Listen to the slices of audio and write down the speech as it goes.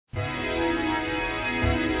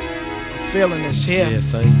feeling is here. Yeah,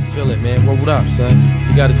 son, you feel it, man. What up, son?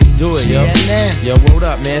 You gotta just do it, yo. CNN. Yo, what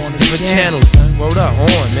up, man? It's a different channel, son. What up?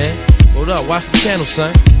 On, man. What up? Watch the channel,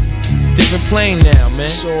 son. Different plane now, man.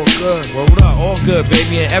 It's all good. What up? All good,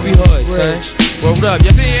 baby, in every hood, son. What up?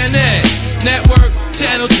 Yo, CNN Network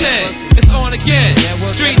Channel 10. It's on again.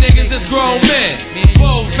 Street niggas is grown men.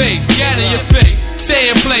 Bold face, gat in your face. Stay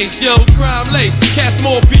in place, yo, crime lace. Cast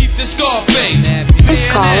more beef than Scarface.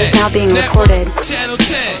 This call is now being recorded. Channel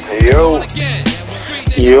 10. Yo.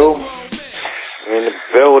 Yo. I'm in the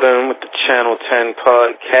building with the Channel 10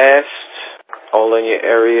 podcast. All in your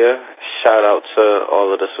area. Shout out to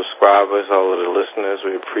all of the subscribers, all of the listeners.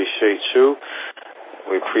 We appreciate you.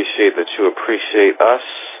 We appreciate that you appreciate us.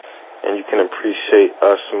 And you can appreciate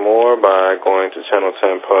us more by going to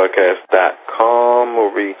channel10podcast.com, where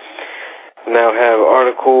we now have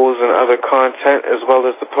articles and other content as well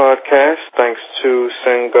as the podcast. Thanks to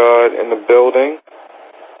Send God in the building.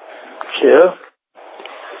 Yeah.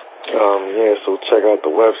 So check out the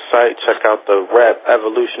website. Check out the Rap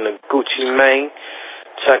Evolution of Gucci Mane.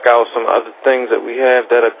 Check out some other things that we have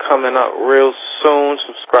that are coming up real soon.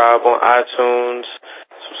 Subscribe on iTunes.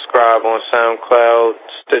 Subscribe on SoundCloud,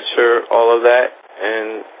 Stitcher, all of that.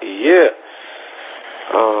 And yeah.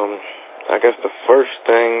 I guess the first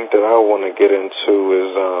thing that I want to get into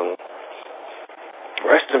is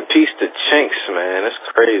rest in peace to Chinks, man. It's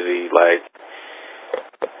crazy. Like,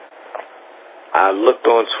 I looked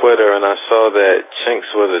on Twitter and I saw that Chinks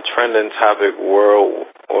was a trending topic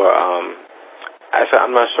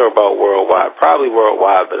I'm not sure about worldwide, probably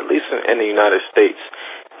worldwide, but at least in the United States,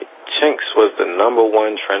 Chinks was the number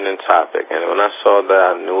one trending topic. And when I saw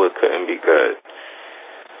that, I knew it couldn't be good.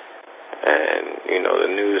 And, the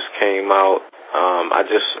news came out. I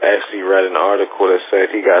just actually read an article that said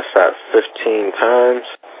he got shot 15 times.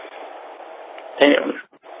 Damn.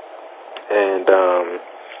 And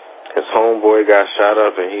his homeboy got shot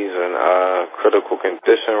up, and he's in critical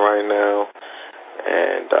condition right now.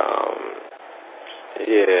 And,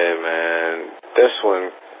 yeah, man, this one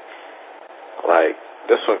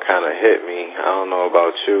kind of hit me. I don't know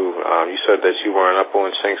about you. You said that you weren't up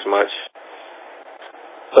on Chinks much?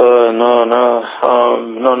 No,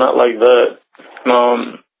 not like that.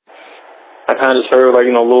 I kind of just heard,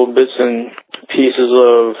 little bits and pieces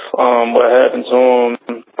of what happened to him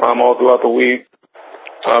all throughout the week.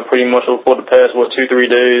 Pretty much for the past, 2-3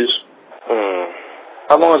 days.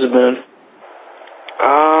 How long has it been?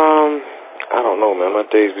 I don't know, man. My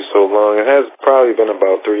days be so long. It has probably been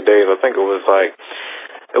about 3 days. I think it was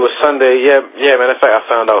Sunday. Yeah, man. In fact, I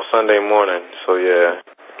found out Sunday morning. So yeah,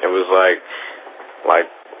 it was like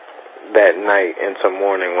that night into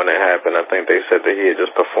morning when it happened. I think they said that he had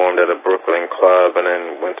just performed at a Brooklyn club and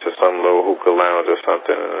then went to some little hookah lounge or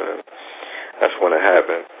something, and that's when it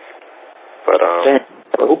happened. But damn,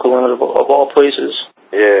 a hookah lounge of all places.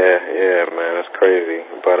 Yeah, man, it's crazy.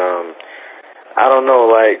 But I don't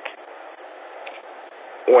know,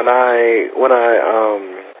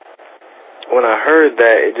 when I heard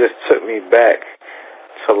that, it just took me back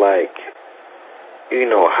to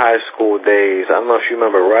high school days. I don't know if you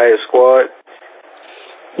remember Riot Squad.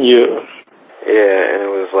 Yeah. Yeah, and it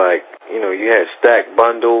was you had Stack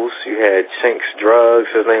Bundles, you had Chinks Drugs.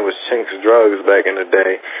 His name was Chinks Drugs back in the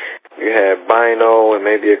day. You had Bino and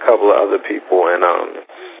maybe a couple of other people, and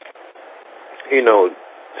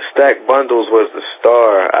Stack Bundles was the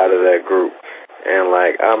star out of that group. And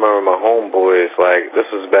I remember my homeboys, this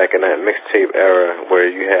was back in that mixtape era where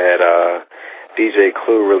you had DJ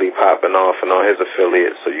Clue really popping off and all his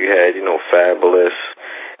affiliates. So you had, Fabulous,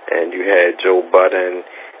 and you had Joe Budden,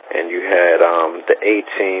 and you had the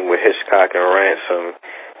A-Team with Hitchcock and Ransom,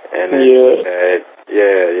 and then you had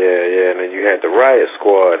and then you had the Riot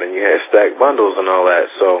Squad, and you had Stack Bundles and all that.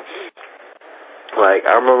 So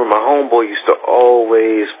I remember my homeboy used to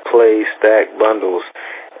always play Stack Bundles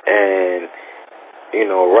and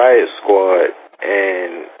Riot Squad,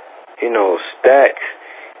 and Stack,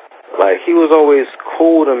 he was always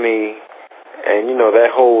cool to me. And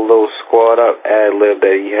that whole little squad up ad lib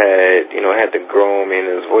that he had, had to grow on me,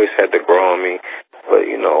 and his voice had to grow on me. But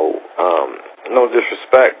no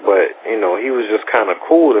disrespect, but he was just kind of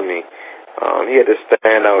cool to me. He had the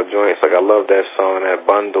standout joints. I love that song, that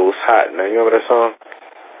Bundles Hot. Now, you remember that song?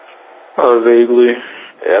 Vaguely.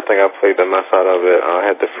 Yeah, I think I played the mess out of it. I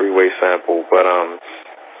had the Freeway sample, but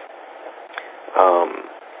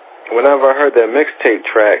whenever I heard that mixtape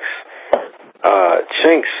tracks,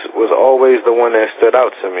 Chinks was always the one that stood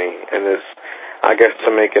out to me. And it's, I guess,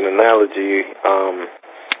 to make an analogy,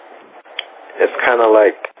 it's kind of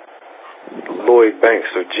like Lloyd Banks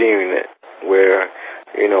of G-Unit, where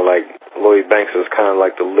you know, like Lloyd Banks is kind of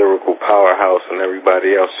like the lyrical powerhouse, and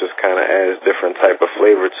everybody else just kind of adds different type of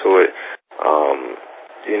flavor to it.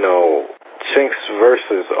 You know, Chink's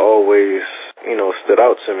verses always, you know, stood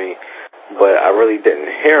out to me, but I really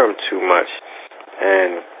didn't hear him too much.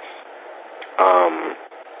 And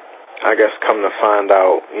I guess come to find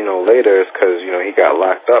out, you know, later is because, you know, he got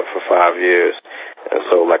locked up for 5 years. And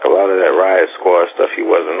so, like, a lot of that Riot Squad stuff he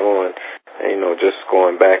wasn't on. And, you know, just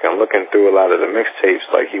going back and looking through a lot of the mixtapes,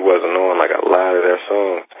 like, he wasn't on, like, a lot of their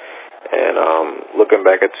songs. And looking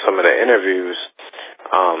back at some of the interviews,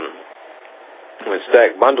 when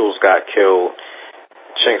Stack Bundles got killed,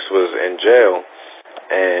 Chinks was in jail.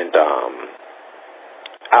 And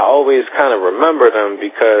I always kind of remembered him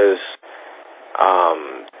because,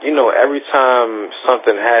 you know, every time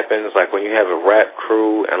something happens, like when you have a rap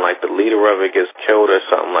crew and like the leader of it gets killed or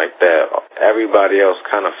something like that, everybody else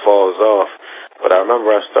kind of falls off. But I remember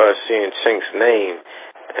I started seeing Chink's name,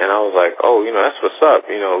 and I was like, oh, you know, that's what's up.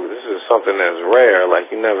 You know, this is something that's rare. Like,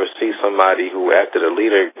 you never see somebody who, after the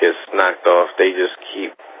leader gets knocked off, they just keep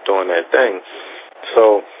doing their thing.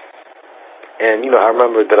 So, and, you know, I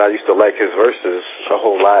remember that I used to like his verses a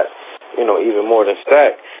whole lot, you know, even more than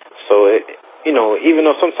Stack. So, you know, even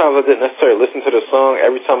though sometimes I didn't necessarily listen to the song,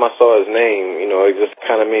 every time I saw his name, you know, it just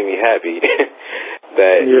kind of made me happy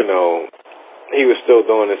that, you know, he was still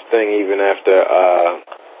doing his thing even after,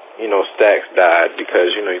 you know, Stax died,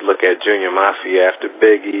 because, you know, you look at Junior Mafia after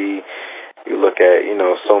Biggie, you look at, you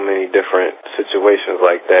know, so many different situations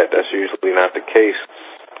like that. That's usually not the case.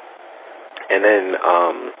 And then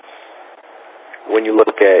when you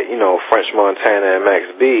look at, you know, French Montana and Max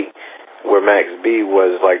B, where Max B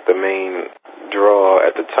was like the main draw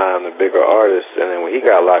at the time, the bigger artist, and then when he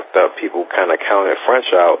got locked up, people kind of counted French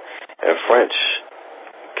out, and French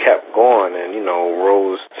kept going and, you know,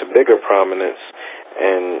 rose to bigger prominence,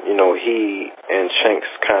 and, you know, he and Chinks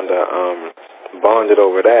kind of bonded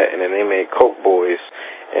over that, and then they made Coke Boys,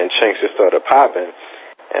 and Chinks just started popping.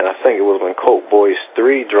 And I think it was when Coke Boys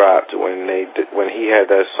 3 dropped, when he had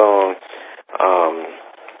that song,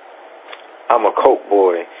 I'm a Coke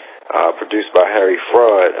Boy, produced by Harry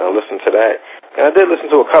Fraud, and I listened to that. And I did listen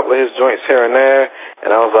to a couple of his joints here and there,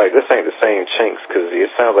 and I was like, this ain't the same Chinks, because it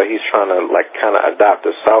sounds like he's trying to, like, kind of adopt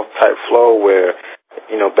a South-type flow where,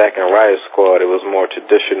 you know, back in Riot Squad, it was more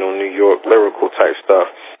traditional New York lyrical type stuff.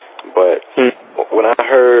 But when I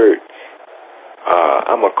heard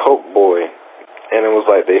I'm a Coke Boy, and it was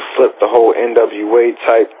like they flipped the whole NWA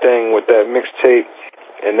type thing with that mixtape,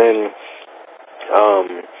 and then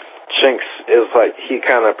Chinks is like he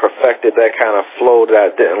kind of perfected that kind of flow that I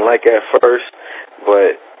didn't like at first,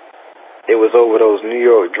 but it was over those New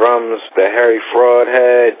York drums that Harry Fraud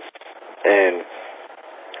had, and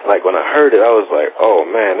like when I heard it, I was like, oh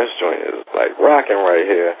man, this joint is like rocking right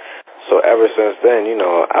here. So ever since then, you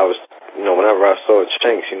know, I was, you know, whenever I saw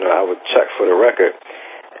Chinks, you know, I would check for the record,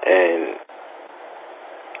 and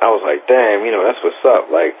I was like, damn, you know, that's what's up.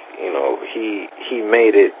 Like, you know, he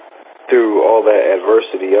made it through all that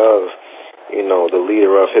adversity of, you know, the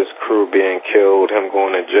leader of his crew being killed, him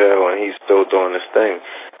going to jail, and he's still doing this thing.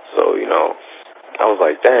 So, you know, I was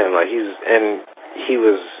like, damn, like he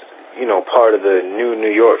was, you know, part of the new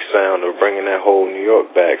New York sound of bringing that whole New York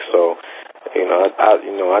back. So, you know,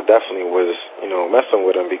 I definitely was, you know, messing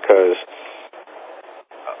with him because,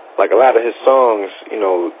 like, a lot of his songs, you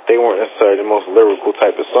know, they weren't necessarily the most lyrical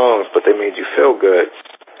type of songs, but they made you feel good.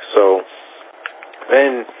 So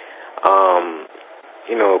then,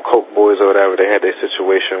 you know, Coke Boys or whatever, they had their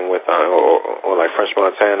situation with, or like French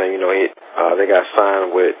Montana, you know, they got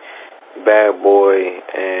signed with Bad Boy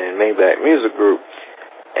and Maybach Music Group.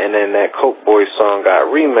 And then that Coke Boys song got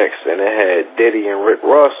remixed, and it had Diddy and Rick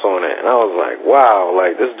Ross on it. And I was like, wow,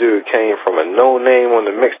 like, this dude came from a no-name on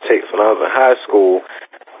the mixtapes when I was in high school.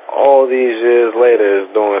 All these years later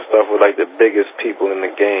is doing stuff with, like, the biggest people in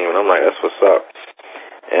the game. And I'm like, that's what's up.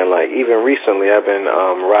 And, like, even recently I've been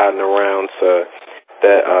riding around to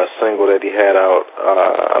that single that he had out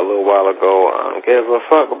a little while ago, Give a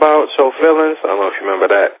Fuck About Your Feelings. I don't know if you remember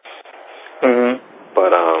that. Mm-hmm.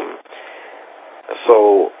 But,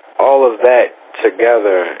 so all of that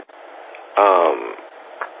together,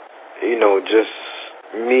 you know, just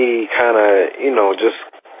me kind of, you know, just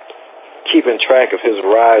keeping track of his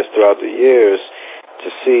rise throughout the years to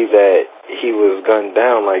see that he was gunned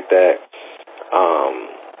down like that,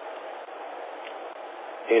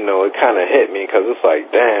 you know, it kind of hit me because it's like,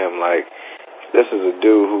 damn, like, this is a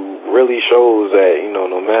dude who really shows that, you know,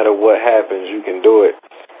 no matter what happens, you can do it.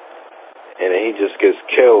 And then he just gets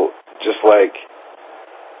killed, just like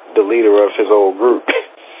the leader of his old group.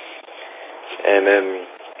 And then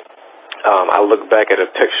I look back at a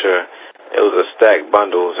picture it was a Stack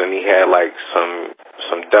Bundles, and he had like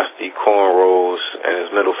some dusty cornrows and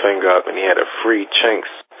his middle finger up, and he had a free Chinks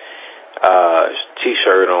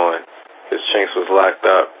T-shirt on. His Chinks was locked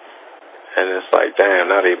up, and it's like, damn,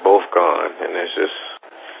 now they both gone, and it's just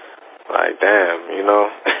like, damn, you know.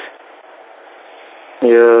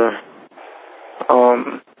 Yeah.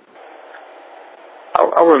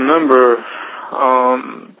 I remember,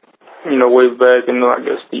 you know, way back in, I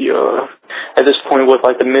guess at this point was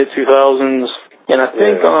like the mid 2000s, and I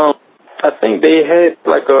think they had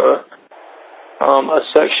like a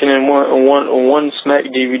section in one Smack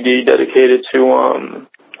DVD dedicated to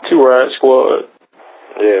Riot Squad.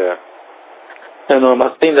 Yeah. And I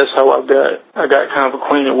think that's how I got kind of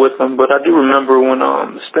acquainted with them. But I do remember when I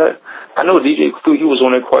know DJ Clue, he was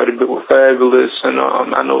on it quite a bit with Fabulous, and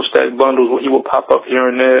I know Stack Bundles, he would pop up here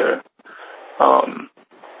and there.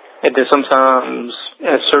 And then sometimes,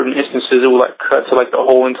 at certain instances, it would like cut to like the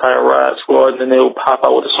whole entire Riot Squad, and then they would pop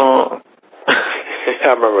out with a song.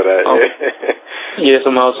 I remember that. Yeah,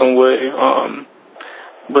 somehow, some way.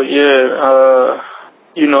 But yeah,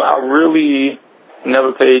 you know, I really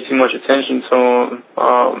never paid too much attention to him,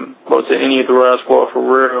 or to any of the Riot Squad for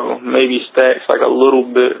real. Maybe Stacks like a little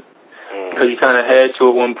bit, because you kind of had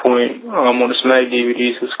to at one point on the Smack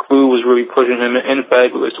DVDs, because Clue was really pushing him and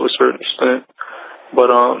Fabulous to a certain extent. But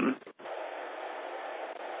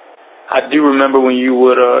I do remember when you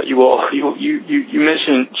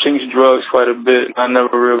mentioned Chinks Drugs quite a bit. I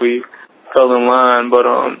never really fell in line, but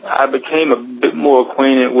I became a bit more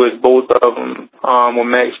acquainted with both of them when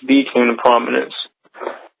Max B came to prominence.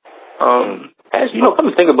 As you know, come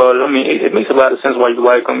to think about it, I mean, it makes a lot of sense why you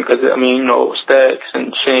like them, because I mean, you know, Stacks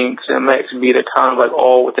and Chinks and Max B, they're kind of like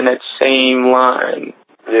all within that same line.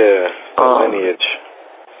 Yeah, lineage.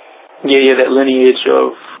 Yeah, that lineage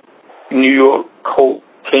of New York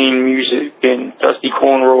cocaine music and dusty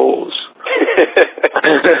cornrows.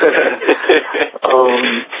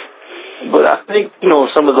 But I think, you know,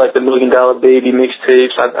 some of like the $1 Million Baby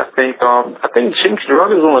mixtapes, I think Chinks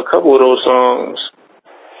Drugs is on a couple of those songs.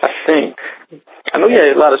 I know he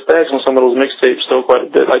had a lot of Stacks on some of those mixtapes still quite a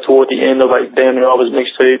bit, like toward the end of like damn near all his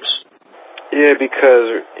mixtapes. Yeah,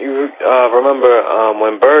 because you remember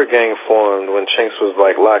when Bird Gang formed, when Chinks was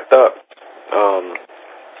like locked up,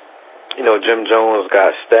 you know, Jim Jones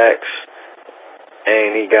got Stacks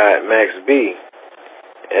and he got Max B,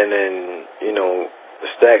 and then, you know,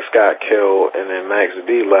 Stacks got killed and then Max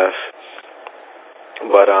B left.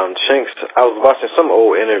 But Chinks, I was watching some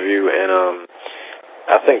old interview, and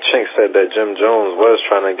I think Chinks said that Jim Jones was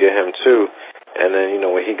trying to get him too, and then, you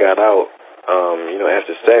know, when he got out, you know,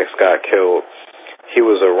 after Stacks got killed, he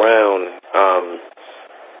was around,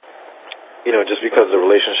 you know, just because of the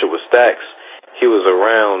relationship with Stacks, he was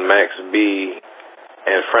around Max B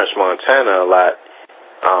and French Montana a lot,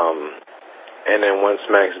 and then once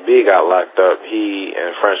Max B got locked up, he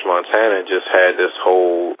and French Montana just had this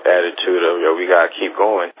whole attitude of, yo, we gotta keep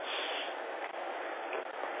going.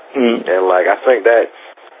 And like, I think that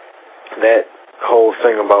whole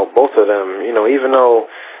thing about both of them, you know, even though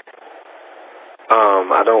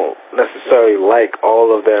I don't necessarily like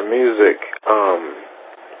all of their music,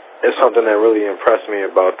 it's something that really impressed me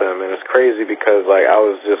about them. And it's crazy because, like, I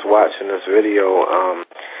was just watching this video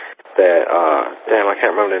that damn, I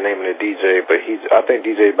can't remember the name of the DJ, but I think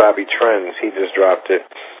DJ Bobby Trends, he just dropped it.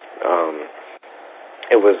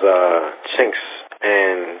 It was Chinks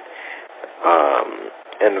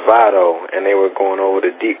and Vado, and they were going over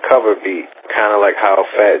the deep cover beat, kind of like how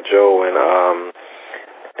Fat Joe and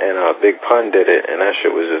Big Pun did it, and that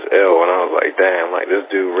shit was just ill. And I was like, damn, like, this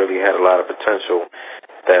dude really had a lot of potential.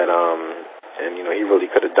 That and you know, he really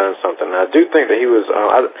could have done something. And I do think that he was.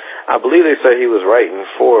 I believe they said he was writing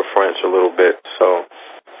for French a little bit. So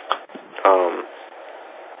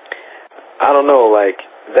I don't know, like,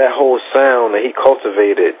 that whole sound that he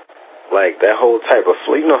cultivated. Like, that whole type of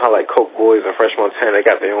flow. You know how, like, Coke Boys and French Montana, they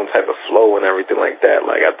got their own type of flow and everything like that.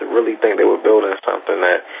 Like, I really think they were building something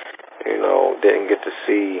that, you know, didn't get to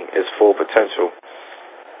see its full potential.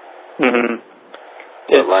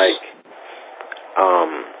 But, like,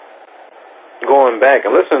 going back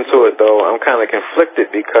and listening to it, though, I'm kind of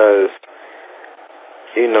conflicted because,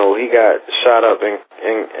 you know, he got shot up and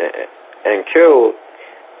killed,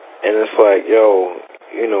 and it's like, yo,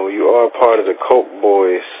 you know, you are part of the Coke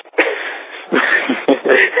Boys.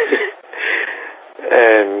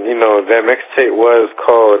 And, you know, that mixtape was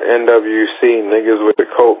called NWC, Niggas with the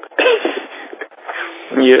Coke.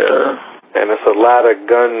 Yeah. And it's a lot of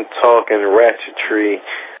gun talk and ratchetry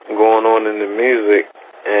going on in the music.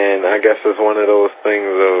 And I guess it's one of those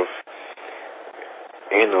things of,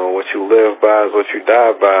 you know, what you live by is what you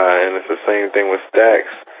die by. And it's the same thing with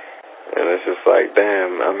Stacks. And it's just like,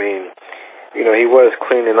 damn, I mean, you know, he was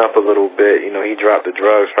cleaning up a little bit. You know, he dropped the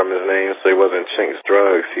drugs from his name, so he wasn't Chinx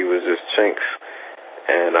Drugs. He was just Chinx.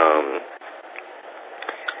 And,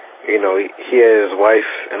 you know, he had his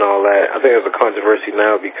wife and all that. I think there's a controversy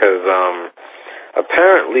now because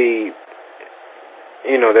apparently,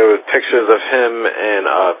 you know, there was pictures of him and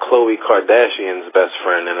Khloe Kardashian's best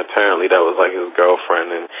friend, and apparently that was like his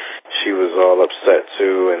girlfriend, and she was all upset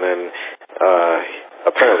too. And then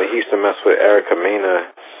apparently he used to mess with Erica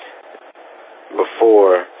Mena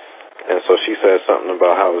before, and so she said something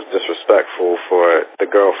about how it was disrespectful for the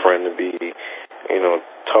girlfriend to be, you know,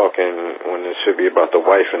 talking when it should be about the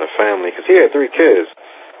wife and the family, because he had 3 kids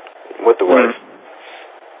with the wife.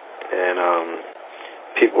 And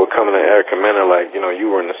people were coming at Erica Mena like, you know, you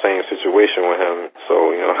were in the same situation with him,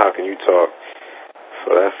 so, you know, how can you talk?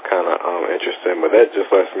 So that's kind of interesting, but that just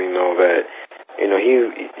lets me know that, you know,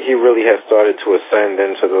 he really has started to ascend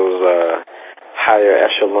into those higher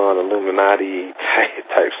echelon Illuminati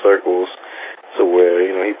type circles, to where,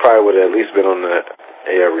 you know, he probably would have at least been on a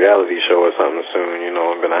reality show or something soon, you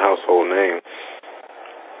know, and been a household name.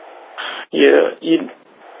 Yeah,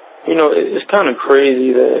 you know, it's kind of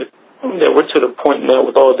crazy that we're to the point now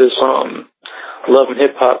with all this love and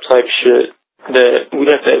hip hop type shit that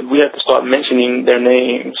we have to start mentioning their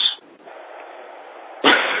names.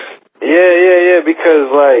 Yeah, because,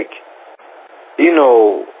 like, you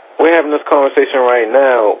know, we're having this conversation right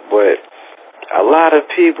now, but a lot of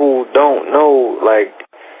people don't know, like,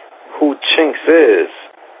 who Chinx is.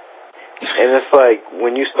 And it's like,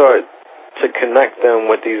 when you start to connect them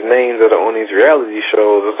with these names that are on these reality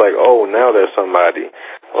shows, it's like, oh, now there's somebody.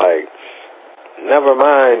 Like, never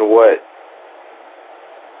mind what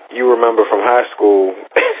you remember from high school,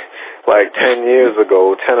 like 10 years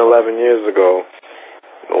ago, 10, 11 years ago.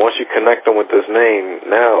 Once you connect them with this name,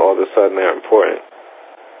 now all of a sudden they're important.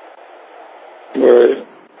 Right.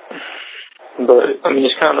 But, I mean,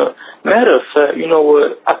 it's kind of, matter of fact, you know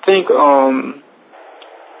what, I think,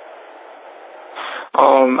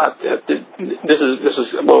 this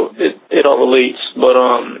is, well, it all relates, but,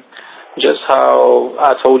 just how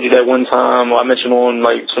I told you that one time, I mentioned on,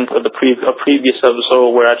 like, a previous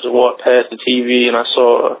episode where I just walked past the TV and I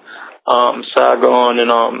saw, Saigon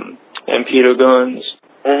and Peter Guns.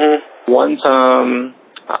 Mm-hmm. One time,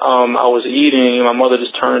 I was eating, and my mother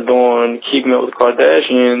just turned on Keeping Up with the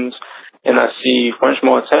Kardashians, and I see French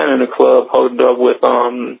Montana in the club hugged up with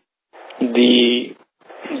the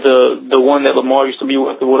one that Lamar used to be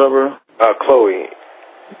with or whatever. Khloe.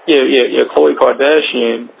 Yeah, Khloe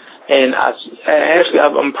Kardashian. And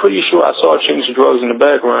I'm pretty sure I saw Chinx Drugs in the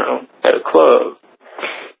background at a club.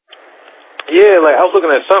 Yeah, like I was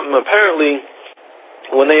looking at something. Apparently,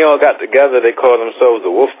 when they all got together, they called themselves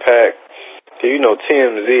the Wolf Pack. You know,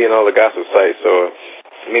 TMZ and all the gossip sites or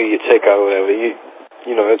media takeout or whatever,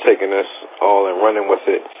 you know, they're taking this all and running with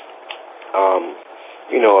it,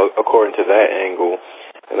 you know, according to that angle.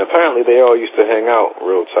 And apparently they all used to hang out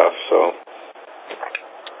real tough, so.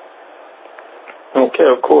 Okay,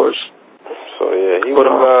 of course. So, yeah, he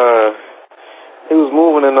was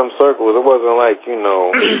moving in them circles. It wasn't like, you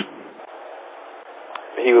know,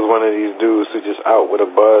 he was one of these dudes who just out with a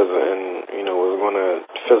buzz and, you know, was going to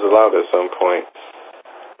fizzle out at some point.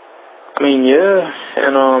 I mean, yeah,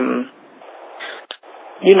 and,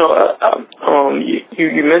 you know,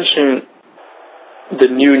 you mentioned the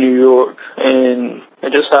New York and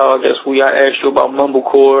just how, I guess, I asked you about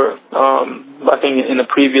Mumblecore, I think in the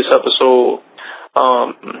previous episode.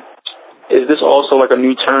 Is this also like a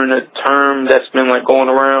new term that's been like going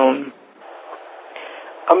around?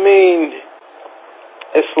 I mean,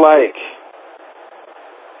 it's like,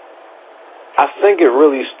 I think it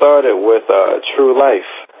really started with True Life.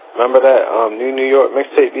 Remember that New York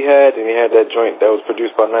mixtape he had, and he had that joint that was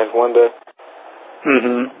produced by Ninth Wonder?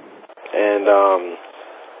 Mm-hmm. And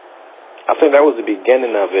I think that was the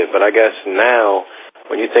beginning of it, but I guess now,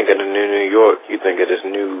 when you think of the New York, you think of this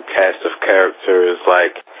new cast of characters,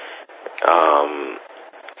 like,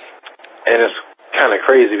 and it's kind of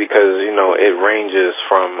crazy because, you know, it ranges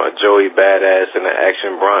from a Joey Badass and an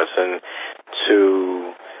Action Bronson to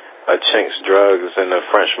a Chinx Drugs and a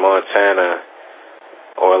French Montana,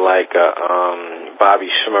 or like a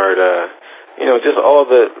Bobby Shmurda, you know, just all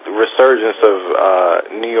the resurgence of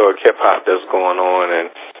New York hip-hop that's going on, and,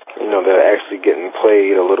 you know, they're actually getting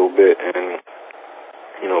played a little bit, and,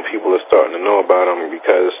 you know, people are starting to know about them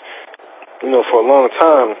because, you know, for a long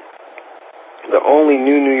time, the only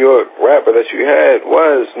New York rapper that you had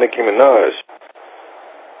was Nicki Minaj.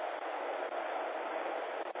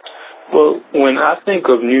 Well, when I think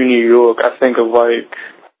of New York, I think of, like,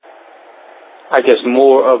 I guess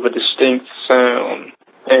more of a distinct sound.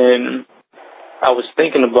 And I was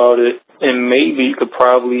thinking about it, and maybe you could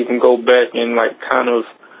probably even go back and like kind of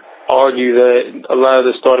argue that a lot of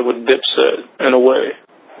this started with Dipset in a way,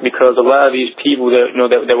 because a lot of these people that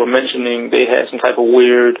that were mentioning, they had some type of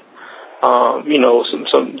weird, some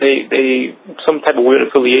type of weird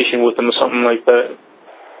affiliation with them or something like that.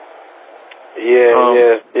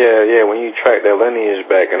 Yeah. When you track their lineage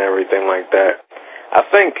back and everything like that, I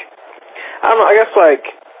don't know. I guess like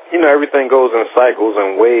everything goes in cycles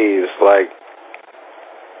and waves. Like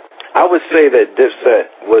I would say that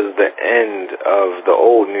Dipset was the end of the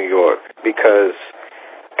old New York, because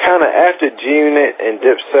kind of after G-Unit and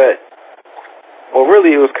Dipset, well,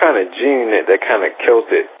 really it was kind of G-Unit that kind of killed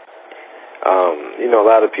it. A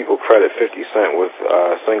lot of people credit 50 Cent with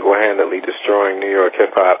single-handedly destroying New York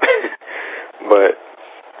hip-hop. But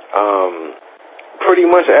pretty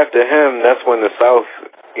much after him, that's when the South,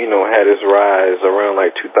 had its rise around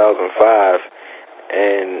like 2005.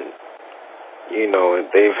 And,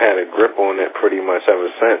 they've had a grip on it pretty much ever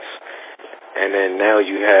since. And then now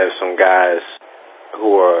you have some guys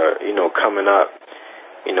who are, coming up.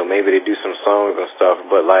 Maybe they do some songs and stuff.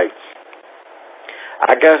 But, like,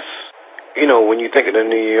 I guess, when you think of the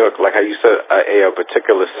New York, like how you said, a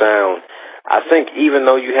particular sound, I think even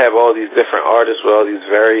though you have all these different artists with all these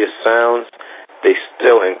various sounds, they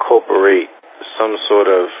still incorporate some sort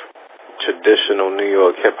of traditional New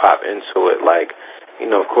York hip-hop into it. Like,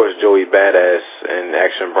 of course, Joey Badass and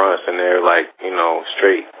Action Bronson, they're like, not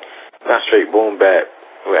straight boom bap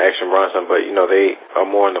with Action Bronson, but, they are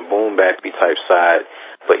more on the boom bappy type side.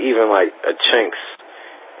 But even like a Chinks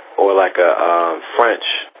or like a French,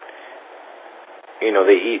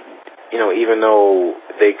 they eat, even though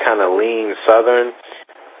they kind of lean Southern,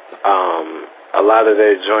 a lot of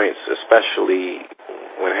their joints, especially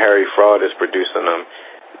when Harry Fraud is producing them,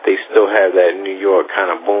 they still have that New York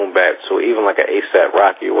kind of boom bap. So even like an A$AP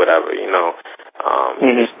Rocky or whatever,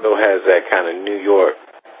 it still has that kind of New York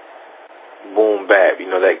boom bap,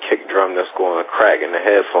 that kick drum that's going to crack in the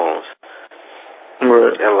headphones.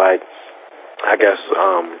 Right. And like, I guess,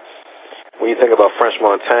 when you think about French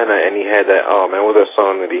Montana, and he had that, what was that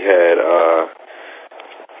song that he had,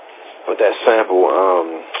 with that sample,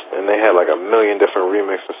 and they had like a million different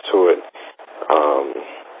remixes to it.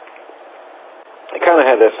 It kind of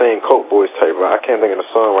had that same Coke Boys type, I can't think of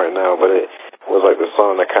the song right now, but it was like the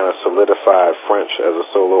song that kind of solidified French as a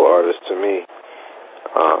solo artist to me.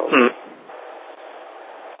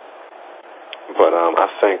 But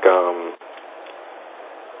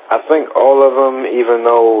I think all of them, even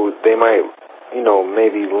though they might,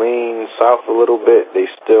 maybe lean south a little bit, they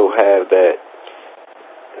still have that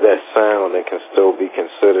sound and can still be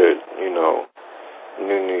considered,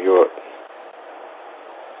 New York.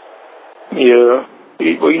 Yeah.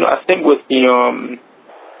 Well, I think with the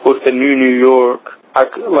New York, I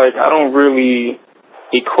don't really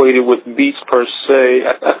equate it with beats per se.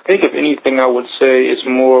 I think if anything, I would say it's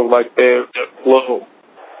more of like their flow.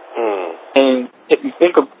 And if you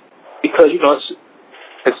think of, because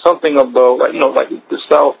it's something about like the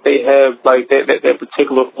South, they have like that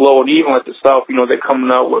particular flow, and even like the South, they're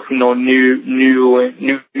coming out with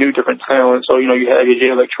new different talents. So you have your Jay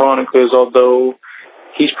Electronicas, although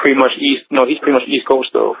he's pretty much East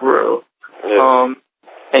Coast though, for real. Yeah.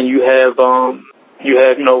 And you have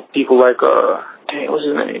people like what's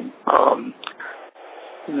his name?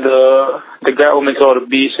 The guy who makes all the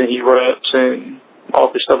beats and he raps and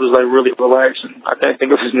all this stuff is like really relaxing. I can't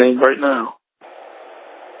think of his name right now.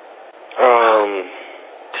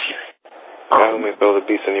 Guy who makes all the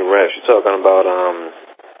beats and he raps. You're talking about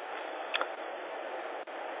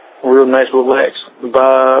real nice, relaxed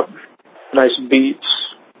vibe, nice beats.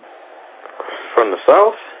 From the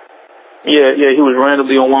South? Yeah, he was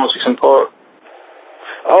randomly on 106 in Park.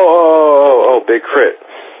 Oh, Big Crit.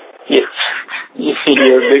 Yeah,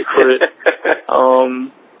 Big Crit.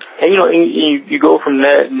 And you go from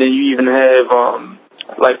that, and then you even have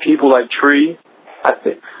like people like Tree. I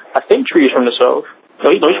think Tree is from the South.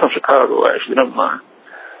 No, he's from Chicago actually. Never mind.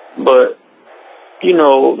 But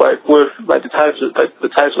like with like the types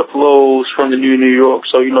of flows from the New York.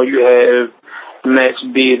 So you have Max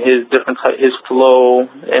B and his flow,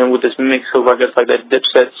 and with this mix of I guess like that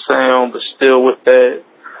Dipset sound, but still with that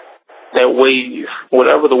wave,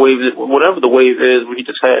 whatever the wave is, we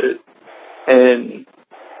just had it. And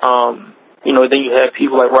then you have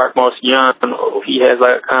people like Rock Marciano. He has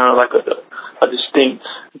like kind of like a distinct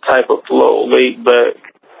type of flow, laid back.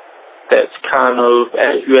 That's kind of,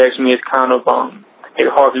 if you ask me, it's kind of it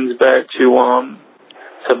harkens back to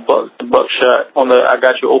Buckshot on the I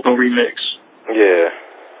Got You Open remix. Yeah.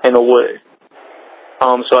 In a way.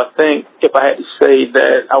 So I think if I had to say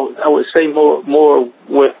that, I would say more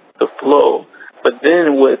with the flow. But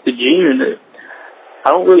then with the G-Unit, I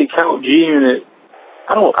don't really count G-Unit.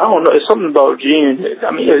 I don't know. It's something about G-Unit.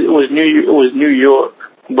 I mean, it was New York,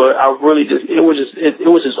 but I really it was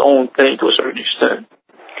its own thing to a certain extent.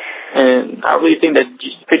 And I really think that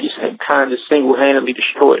 50 Cent kind of single-handedly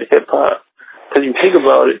destroyed hip-hop. Because you think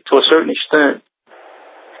about it, to a certain extent,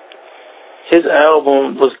 his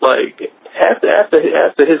album was like,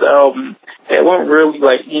 after his album, there weren't really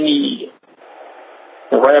like any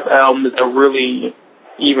rap albums that really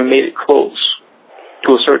even made it close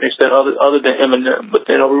to a certain extent, other than Eminem. But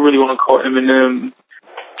then, we really want to call Eminem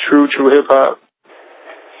true hip-hop?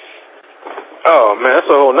 Oh, man, that's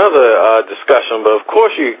a whole nother discussion, but of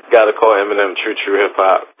course you gotta call Eminem true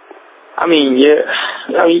hip-hop. I mean, yeah.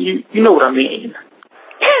 I mean, you know what I mean.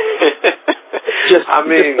 just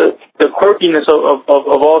the quirkiness of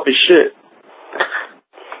all this shit.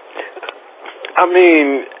 I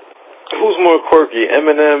mean, who's more quirky,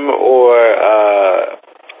 Eminem or,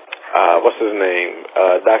 what's his name,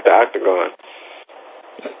 Dr. Octagon?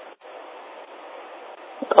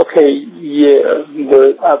 Okay, yeah,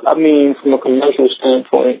 but I mean from a commercial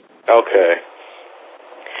standpoint. Okay.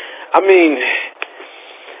 I mean,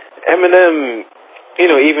 Eminem,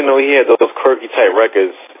 even though he had those quirky type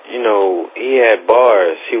records, he had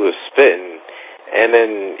bars, he was spitting, and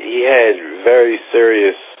then he had very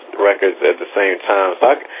serious records at the same time.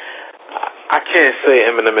 So I can't say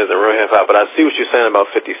Eminem isn't real hip hop, but I see what you're saying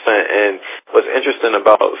about 50 Cent. And what's interesting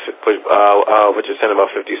about what you're saying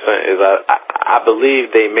about 50 Cent is I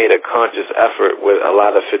believe they made a conscious effort with a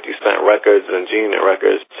lot of 50 Cent records and G-Unit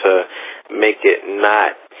records to make it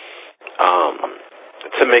not,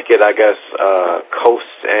 I guess,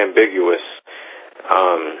 coast ambiguous.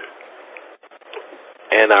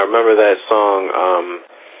 And I remember that song.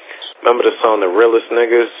 Remember the song "The Realest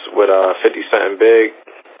Niggas" with 50 Cent and Big.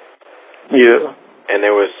 Yeah. And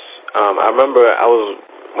there was, I remember I was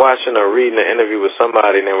watching or reading an interview with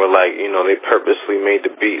somebody, and they were like, they purposely made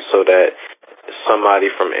the beat so that somebody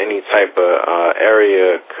from any type of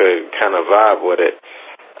area could kind of vibe with it,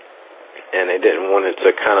 and they didn't want it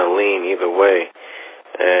to kind of lean either way.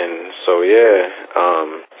 And so, yeah,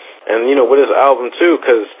 and with his album too,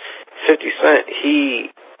 because 50 Cent, he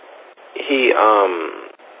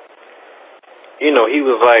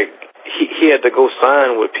was like, he had to go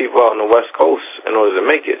sign with people out on the West Coast in order to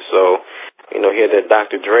make it. So, he had that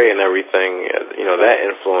Dr. Dre and everything, that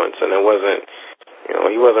influence. And it wasn't,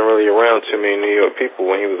 he wasn't really around too many New York people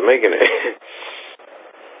when he was making it.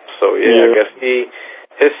 So, yeah, I guess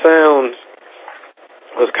his sound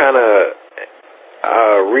was kind of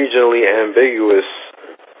regionally ambiguous.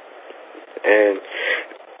 And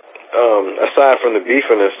aside from the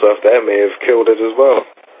beefing and stuff, that may have killed it as well.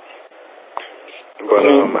 But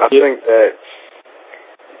I think that,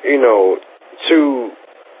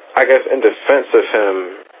 I guess in defense of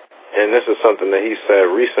him, and this is something that he said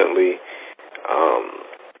recently,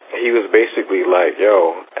 he was basically like,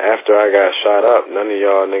 yo, after I got shot up, none of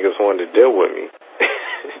y'all niggas wanted to deal with me.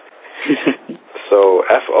 So,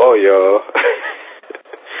 F all y'all.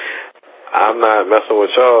 I'm not messing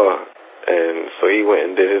with y'all. And so he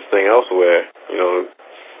went and did his thing elsewhere,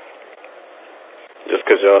 just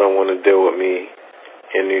because y'all don't want to deal with me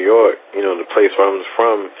in New York, the place where I'm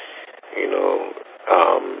from,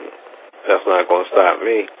 that's not going to stop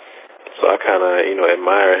me. So I kind of,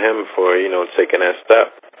 admire him for, taking that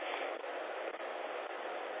step.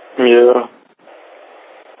 Yeah.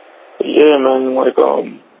 Yeah, man, like,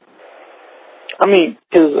 I mean,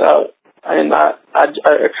 because I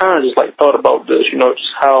kind of just, like, thought about this,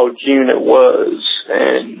 just how G-Unit was,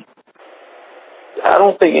 and I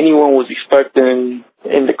don't think anyone was expecting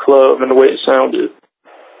In the Club and the way it sounded.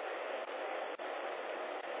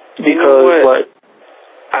 Because, like,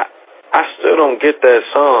 I still don't get that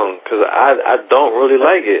song because I don't really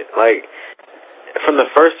like it. Like, from the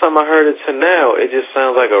first time I heard it to now, it just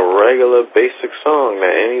sounds like a regular basic song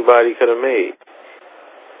that anybody could have made.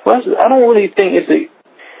 Well, I don't really think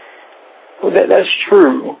that's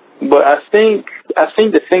true, but I think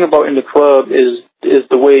the thing about In the Club is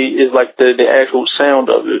the way like the actual sound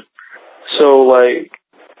of it. So like,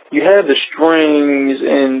 you have the strings,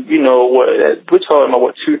 and we're talking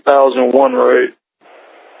about 2001, right?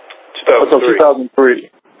 2003.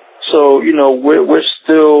 So we're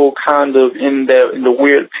still kind of in the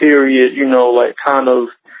weird period, like kind of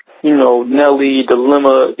Nelly,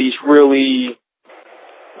 Dilemma, these really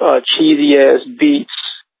cheesy ass beats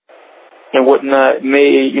and whatnot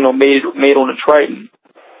made on the Triton.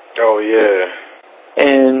 Oh yeah.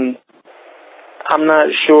 And I'm not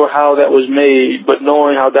sure how that was made, but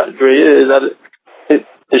knowing how Dr. Dre is,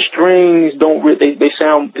 the strings don't really, they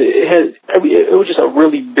sound, it was just a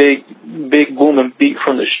really big booming beat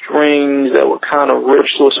from the strings that were kind of rich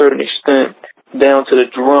to a certain extent down to the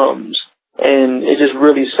drums. And it just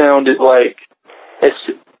really sounded like,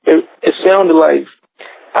 it sounded like,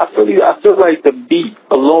 I feel like the beat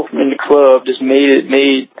alone from In the Club just made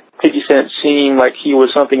 50 Cent seem like he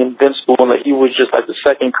was something invincible and like he was just like the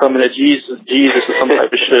second coming of Jesus or some type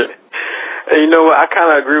of shit. And you know what? I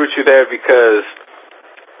kind of agree with you there because,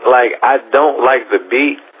 like, I don't like the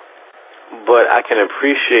beat, but I can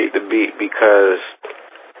appreciate the beat because,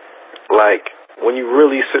 like, when you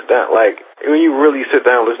really sit down,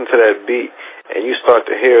 listen to that beat and you start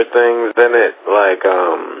to hear things in it, like,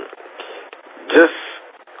 just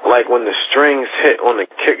like when the strings hit on the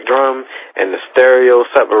kick drum and the stereo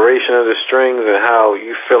separation of the strings and how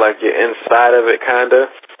you feel like you're inside of it, kind of.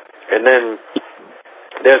 And then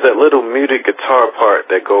there's that little muted guitar part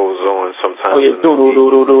that goes on sometimes. Oh, yeah.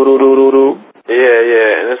 Yeah,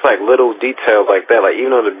 and it's like little details like that. Like, even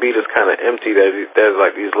though the beat is kind of empty, there's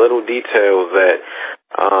like these little details that,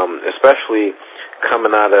 especially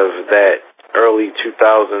coming out of that early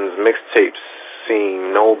 2000s mixtape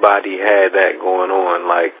scene, nobody had that going on.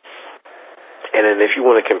 Like, and then if you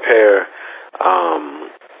want to compare,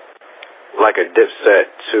 like a Dipset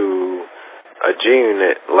to a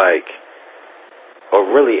G-Unit, like, or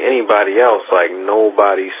really anybody else, like,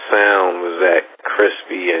 nobody's sound was that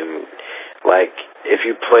crispy. And like, if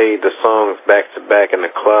you played the songs back to back in the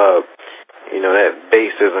club, you know, that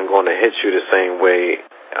bass isn't going to hit you the same way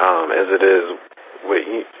as it is with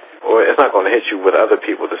you. Or it's not going to hit you with other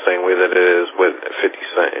people the same way that it is with 50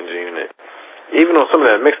 Cent and G-Unit. Even on some of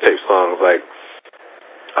that mixtape songs, like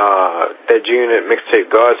that G-Unit mixtape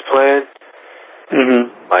God's Plan,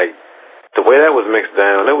 like the way that was mixed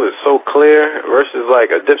down, it was so clear versus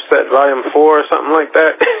like a Dipset Volume 4 or something like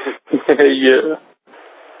that. Yeah.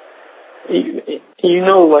 You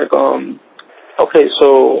know, like, okay,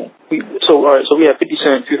 so we had 50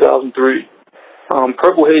 Cent in 2003.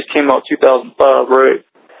 Purple Haze came out 2005, right?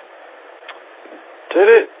 Did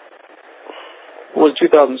it? Was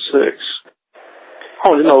 2006?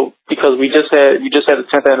 Oh no, because we just had the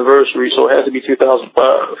 10th anniversary, so it has to be 2005.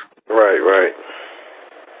 Right.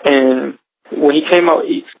 And when he came out,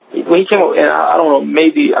 and I don't know,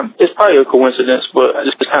 maybe it's probably a coincidence, but I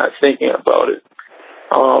just kind of thinking about it.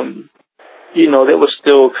 You know, they were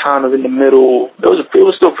still kind of in the middle. It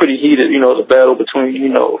was still pretty heated, you know, the battle between, you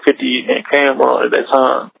know, 50 and Cameron at that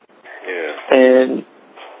time. Yeah. And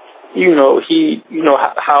you know,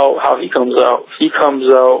 how he comes out. He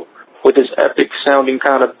comes out with this epic sounding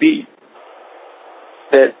kind of beat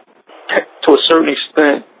that, to a certain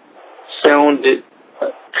extent, sounded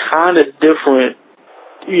kind of different,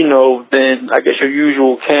 you know, than, I guess, your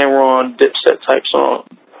usual Cameron Dipset type song.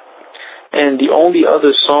 And the only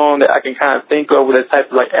other song that I can kind of think of with that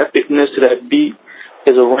type of, like, epicness to that beat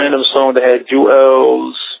is a random song that had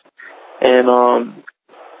Jewels and,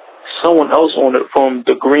 someone else on it from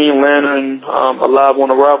the Green Lantern, Alive on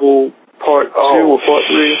Arrival Part 2 or Part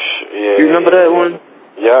 3. Yeah. You remember that one?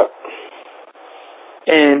 Yep.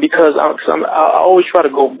 And because I always try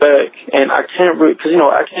to go back, and I can't really, because, you know,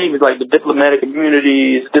 I can't even, like, the Diplomatic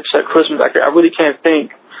Immunities, Dipset Christmas, I really can't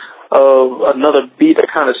think of another beat that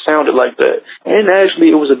kind of sounded like that. And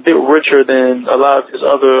actually, it was a bit richer than a lot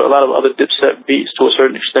of other Dipset beats to a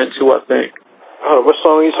certain extent, too, I think. What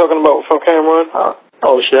song are you talking about from Cameron?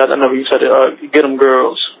 Oh shit, I know you said it. Get 'em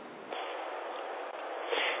Girls.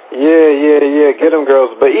 Yeah, Get 'em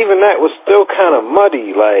Girls. But even that was still kind of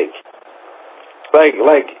muddy. Like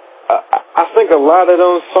I think a lot of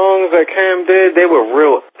those songs that Cam did, they were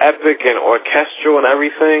real epic and orchestral and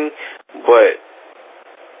everything. But,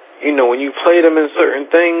 you know, when you played them in certain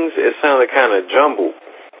things, it sounded kind of jumbled.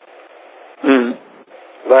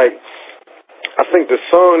 Like, I think the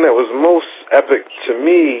song that was most epic to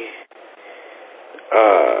me,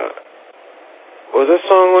 was that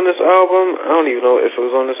song on this album? I don't even know if it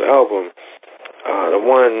was on this album. The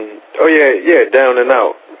one, Down and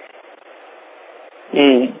Out.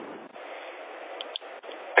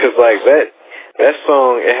 Cause like that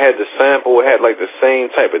song, it had the sample, it had like the same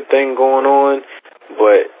type of thing going on,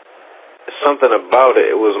 but something about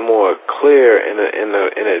it was more clear and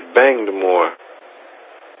it banged more.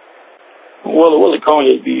 Well, it was a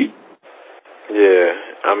Kanye beat. Yeah,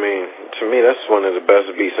 I mean, to me, that's one of the best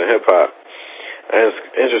beats in hip-hop. And it's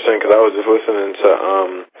interesting because I was just listening to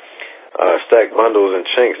Stack Bundles and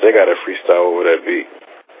Chinks. They got a freestyle over that beat.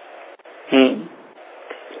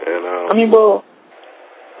 And I mean, well,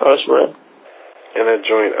 that's right. And that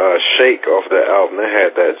joint, Shake off that album, they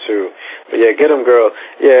had that too. But yeah, Get 'Em Girl,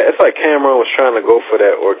 yeah, it's like Cameron was trying to go for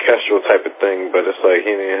that orchestral type of thing, but it's like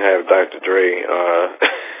he didn't have Dr. Dre,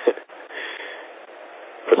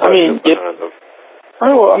 production behind him.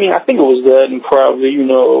 I think it was that, and probably,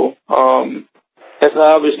 that's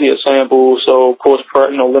obviously a sample, so of course,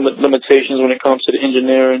 limitations when it comes to the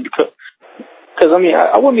engineering, because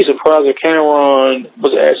I wouldn't be surprised if Cameron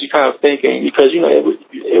was actually kind of thinking, because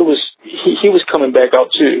it was he was coming back out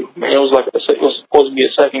too. It was like it was supposed to be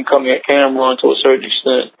a second coming at Cameron to a certain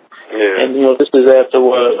extent. Yeah. And this is after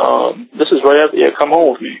this is right after Come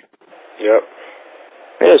Home With Me. Yep.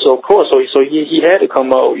 Yeah, so of course, so he had to come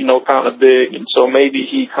out, kind of big, and so maybe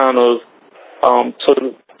he kind of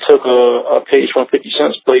took a page from 50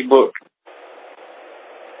 Cent's playbook.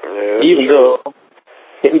 Yeah. Even though.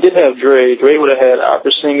 If he did have Dre would have had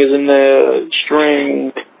opera singers in there,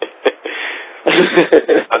 string.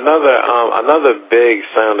 Another big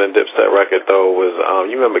sounding Dipset record though was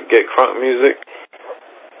you remember Get Crunk Music?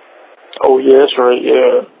 Oh yeah, that's right,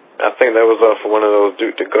 yeah. I think that was off of one of those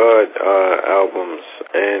Duke the God albums,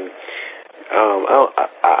 and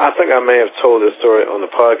I think I may have told this story on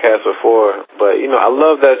the podcast before, but I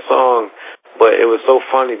love that song. But it was so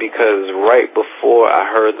funny because right before I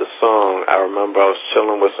heard the song, I remember I was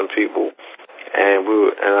chilling with some people, and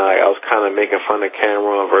I was kind of making fun of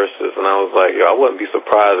Cameron verses, and I was like, yo, I wouldn't be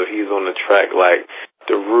surprised if he's on the track like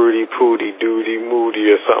the Rudy Pooty Doody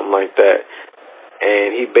Moody or something like that.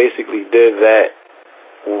 And he basically did that,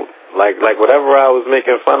 like whatever I was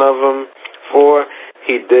making fun of him for,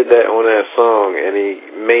 he did that on that song, and he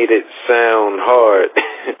made it sound hard.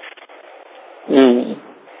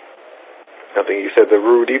 I think he said the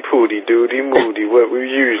Rudy Pooty Doody Moody, what we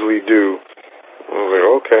usually do. I was like,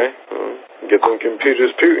 okay, get them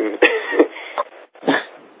computers putin'.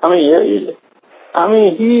 I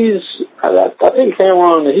think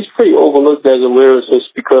Cameron, he's pretty overlooked as a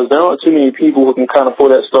lyricist because there aren't too many people who can kind of pull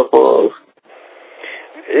that stuff off.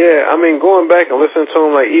 Yeah, going back and listening to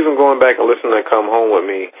him, like even going back and listening to Come Home With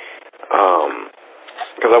Me,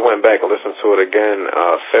 because I went back and listened to it again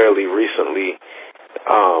fairly recently.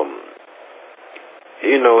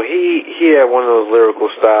 He had one of those lyrical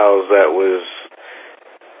styles that was,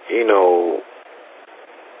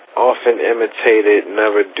 often imitated,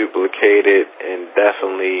 never duplicated, and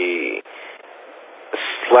definitely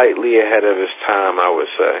slightly ahead of his time, I would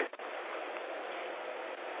say.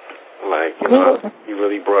 Like, he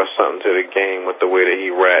really brought something to the game with the way that he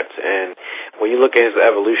raps. And when you look at his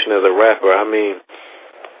evolution as a rapper,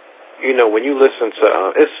 when you listen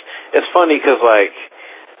to, it's funny because, like,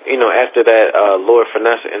 after that Lord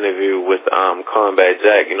Finesse interview with Combat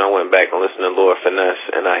Jack, I went back and listened to Lord Finesse,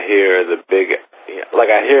 and I hear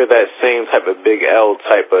I hear that same type of Big L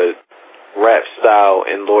type of rap style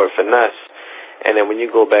in Lord Finesse. And then when you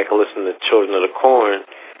go back and listen to Children of the Corn,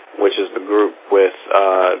 which is the group with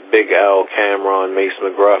Big L, Cameron, Mace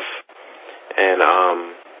McGruff, and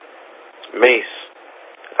Mace,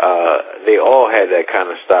 they all had that kind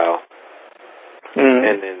of style.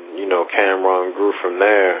 And then, Cameron grew from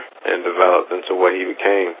there and developed into what he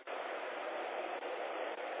became.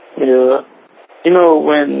 Yeah.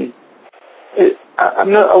 I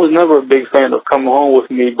was never a big fan of Come Home With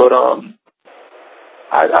Me, but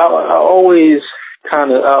I always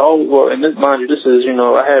kind of, and this, mind you, this is,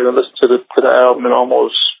 I haven't listened to the album in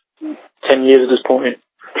almost 10 years at this point.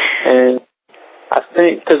 And I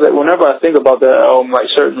think, because whenever I think about that album, like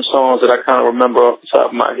certain songs that I kind of remember off the top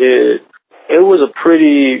of my head, it was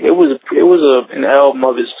an album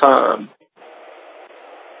of its time.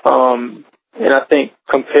 And I think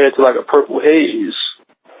compared to like a Purple Haze,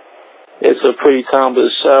 it's a pretty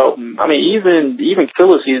timeless album. Even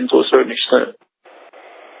Killer Season to a certain extent.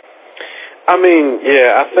 I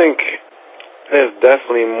think there's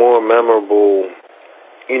definitely more memorable,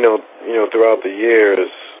 throughout the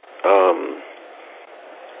years.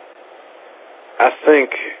 I think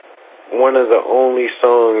one of the only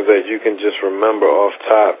songs that you can just remember off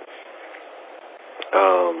top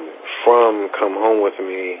from Come Home With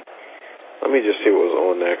Me, let me just see what was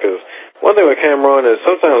on there, because one thing with Cameron is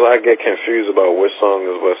sometimes I get confused about which song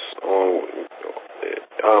is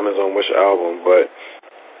on which album, but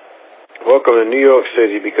Welcome to New York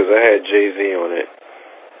City, because I had Jay-Z on it.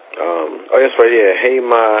 That's right, yeah, Hey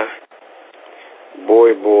Ma,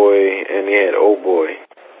 Boy Boy, and he had Oh Boy.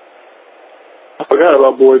 I forgot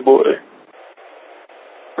about Boy Boy.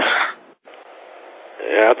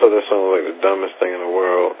 Yeah, I thought that song was like the dumbest thing in the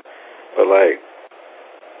world. But like,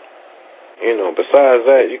 besides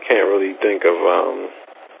that, you can't really think of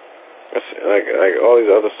like all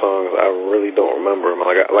these other songs. I really don't remember them.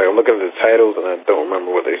 Like I'm looking at the titles and I don't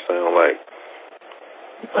remember what they sound like.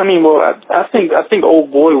 I mean, well, I think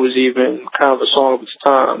Old Boy was even kind of a song of its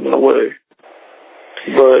time in a way,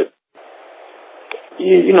 but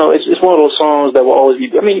you know, it's one of those songs that will always be.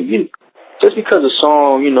 I mean, just because a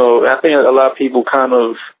song, you know, I think a lot of people kind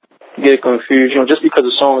of get confused. You know, just because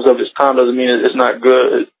a song is of its time doesn't mean it's not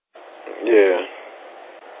good. Yeah.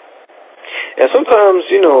 And sometimes,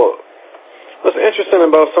 you know, what's interesting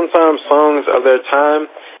about sometimes songs of their time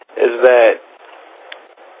is that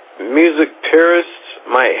music purists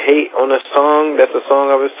might hate on a song that's a song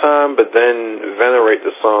of its time, but then venerate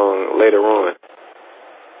the song later on.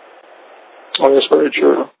 Oh, that's very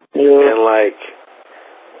true. Yeah. And like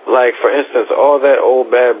for instance, all that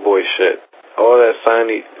old Bad Boy shit, all that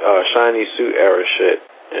shiny suit era shit,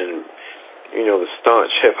 and you know, the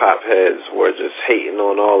staunch hip hop heads were just hating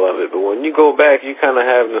on all of it. But when you go back, you kind of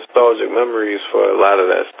have nostalgic memories for a lot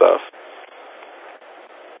of that stuff.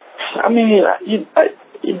 I mean,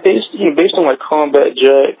 based on like Combat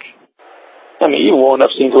Jack, I mean, even Wallen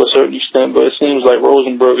Epstein to a certain extent, but it seems like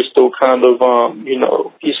Rosenberg is still kind of, you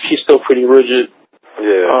know, he's still pretty rigid.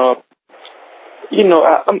 Yeah. You know,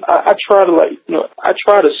 I try to I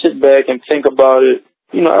try to sit back and think about it.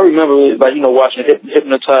 You know, I remember like, you know, watching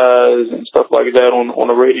Hypnotize and stuff like that on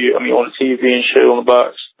the radio. I mean, on the TV and shit on the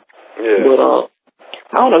box. Yeah. But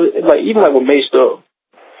I don't know, like even like with Mace though.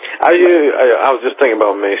 I was just thinking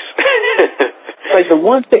about Mace. Like the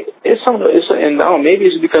one thing, and I don't know, maybe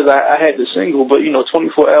it's because I had the single, but you know,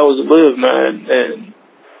 24 Hours to Live, man, and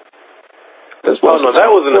that's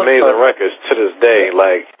that was an amazing record to this day.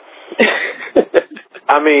 Like,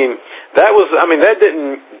 that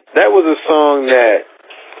was a song that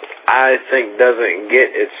I think doesn't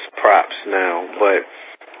get its props now, but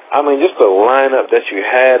I mean, just the lineup that you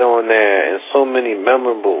had on there and so many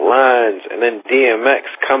memorable lines, and then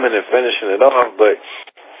DMX coming and finishing it off, but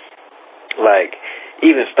like,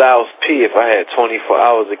 even Styles P, if I had 24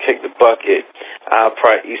 hours to kick the bucket, I'll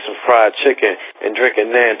probably eat some fried chicken and drink a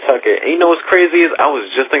Nantucket. And you know what's crazy is I was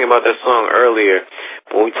just thinking about that song earlier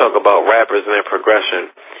when we talk about rappers and their progression.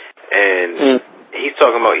 And he's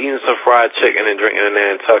talking about eating some fried chicken and drinking a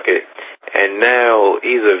Nantucket. And now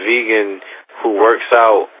he's a vegan who works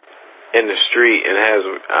out in the street and has,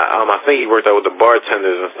 I think he worked out with the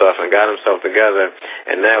bartenders and stuff and got himself together.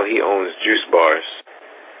 And now he owns juice bars.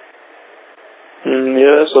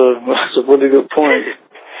 Yeah, that's a really good point.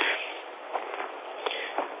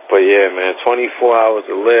 But yeah, man, 24 Hours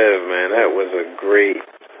to Live, man, that was a great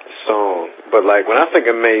song. But like when I think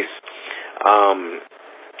of Mace,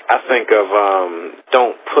 I think of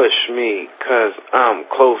Don't Push Me, 'cause I'm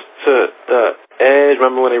close to the edge.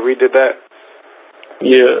 Remember when they redid that?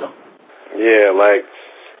 Yeah. Yeah, like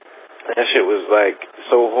that shit was like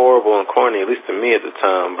so horrible and corny, at least to me at the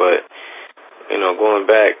time. But you know, going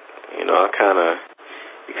back, you know, you kind of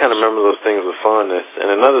remember those things with fondness. And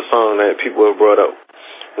another song that people have brought up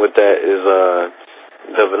with that is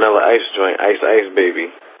the Vanilla Ice joint, Ice Ice Baby.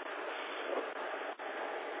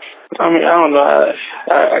 I mean, I don't know.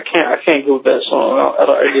 I can't go with that song.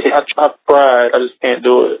 I tried. I just can't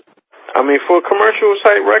do it. I mean, for a commercial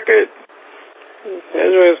type record,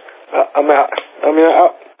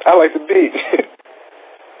 I like the beat.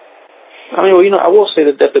 I mean, well, you know, I will say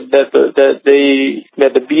that the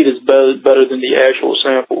beat is better than the actual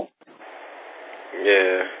sample.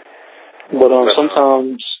 Yeah. But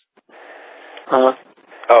sometimes. I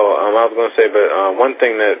was gonna say, but one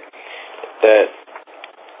thing that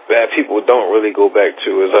people don't really go back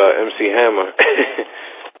to is MC Hammer.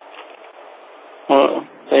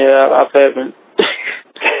 Yeah, I haven't.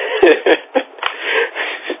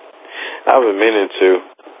 I've been meaning to.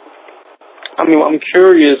 I mean, I'm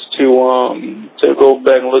curious to go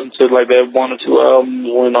back and listen to like that one or two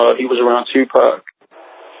albums when he was around Tupac.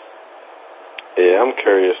 Yeah, I'm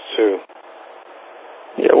curious too.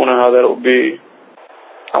 Yeah, I wonder how that'll be.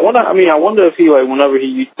 I wonder if he, like, whenever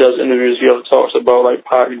he does interviews, he ever talks about like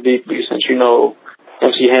Pac deeply, since you know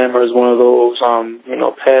MC Hammer is one of those you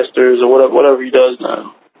know, pastors or whatever he does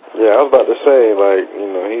now. Yeah, I was about to say, like, you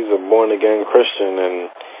know, he's a born again Christian and,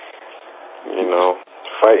 you know,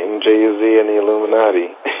 fighting Jay-Z and the Illuminati.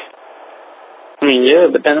 I mean, yeah,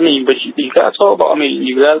 but you gotta talk about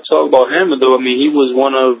Hammer though. I mean, he was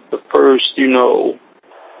one of the first, you know,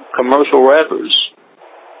 commercial rappers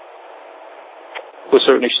to a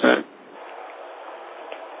certain extent.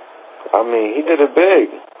 I mean, he did it big.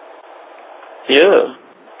 Yeah.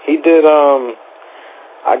 He did,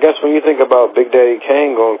 I guess when you think about Big Daddy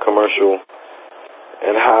Kane going commercial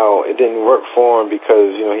and how it didn't work for him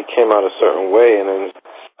because, you know, he came out a certain way and then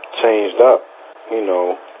changed up, you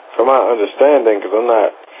know, from my understanding, because I'm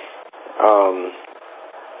not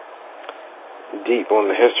deep on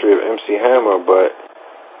the history of MC Hammer, but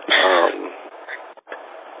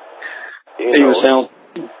You know,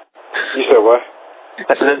 you said what?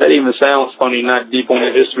 I said that even sounds funny, not deep on the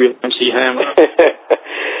history of MC Hammer.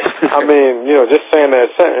 I mean, you know, just saying that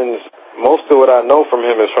sentence, most of what I know from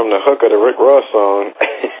him is from the hook of the Rick Ross song.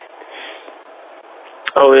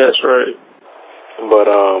 Oh, yeah, that's right. But,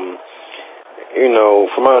 you know,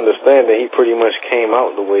 from my understanding, he pretty much came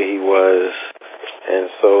out the way he was. And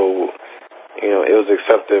so, you know, it was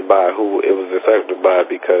accepted by who it was accepted by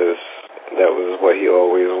because that was what he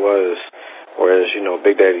always was. Whereas, you know,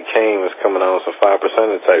 Big Daddy Kane was coming out with some 5%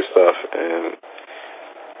 type stuff, and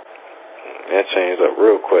that changed up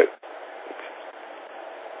real quick.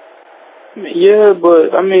 Yeah,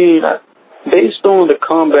 but, I mean, based on the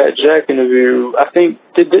Combat Jack interview, I think,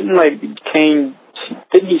 didn't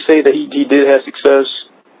he say that he did have success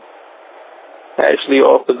actually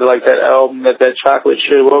off of, like, that album, that chocolate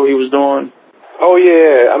shit, whatever he was doing? Oh,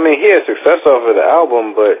 yeah. I mean, he had success off of the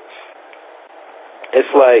album, but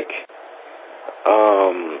it's like,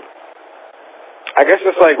 I guess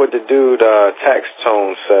it's like what the dude Tax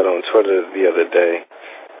Tone said on Twitter the other day,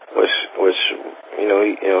 which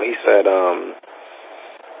he said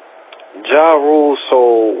Ja Rule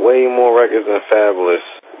sold way more records than Fabulous,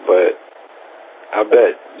 but I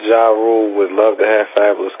bet Ja Rule would love to have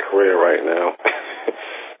Fabulous' career right now.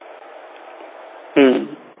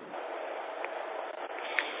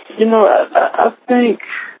 You know, I think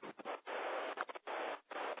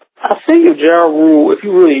if Ja Rule, if he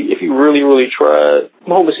really tried,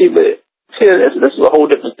 this is a whole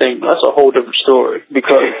different thing. That's a whole different story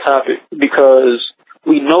because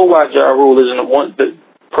we know why Ja Rule isn't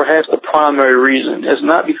perhaps the primary reason. It's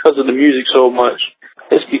not because of the music so much.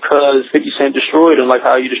 It's because 50 Cent destroyed him, like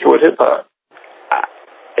how you destroyed hip hop.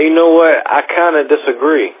 You know what? I kind of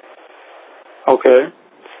disagree. Okay.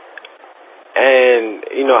 And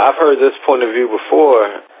you know, I've heard this point of view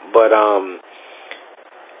before, but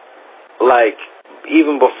like,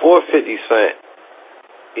 even before 50 Cent,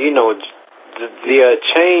 you know, the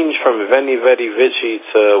change from Veni Vidi Vici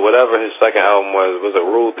to whatever his second album was it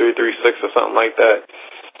Rule 336 or something like that?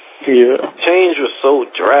 Yeah. Change was so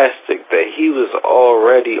drastic that he was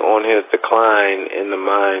already on his decline in the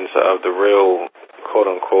minds of the real,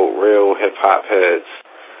 quote-unquote, real hip-hop heads.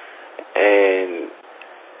 And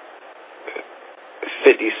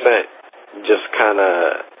 50 Cent just kind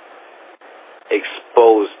of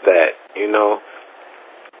exposed that, you know?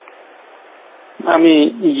 I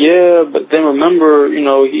mean, yeah, but then remember, you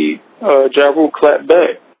know, Ja Rule clapped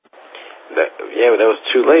back. But that was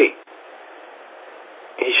too late.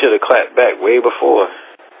 He should have clapped back way before.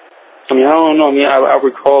 I mean, I don't know. I mean, I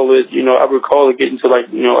recall it, you know, getting to, like,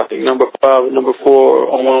 you know, I think number 5 and number 4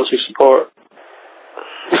 on 106 & Park.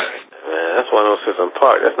 Man, that's 106 &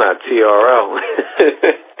 Park. That's not TRL.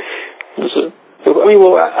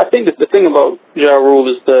 I think that the thing about Ja Rule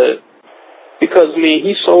is that, because, I mean,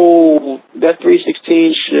 he sold, that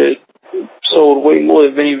 316 shit sold way more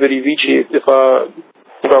than Veni Vidi Vici, if I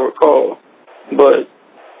recall. But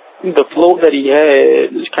the flow that he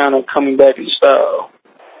had is kind of coming back in style.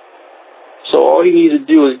 So all he needs to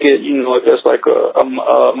do is get, you know, I guess like a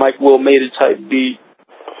Mike Will Made It type beat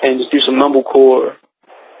and just do some mumblecore.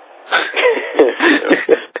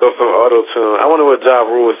 Go from auto-tune. I wonder what Ja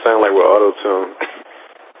Rule would sound like with auto-tune.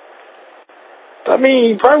 I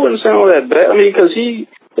mean, he probably wouldn't sound that bad. I mean, because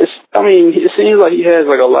it seems like he has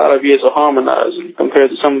like a lot of years of harmonizing compared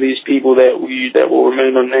to some of these people that will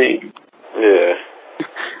remain unnamed. Yeah.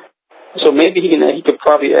 So maybe he could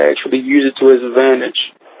probably actually use it to his advantage.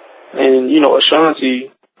 And, you know, Ashanti,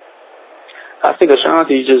 I think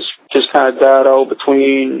Ashanti just kind of died out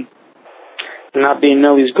between not being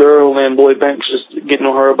Nelly's girl and Boy Banks just getting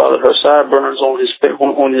on her about her sideburns on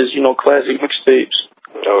his you know, classic mixtapes.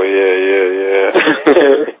 Oh yeah.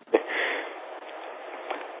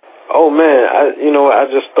 Oh man, I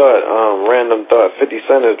just thought, random thought, 50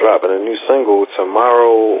 Cent is dropping a new single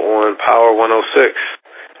tomorrow on Power 106.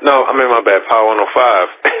 No, I mean my bad, Power 105.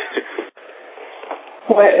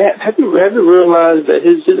 Well, have you realized that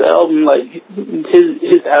his album, like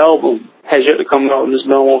his album, has yet to come out, and it's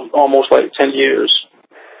been almost like 10 years,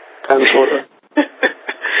 kind of sort of.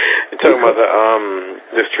 You talking about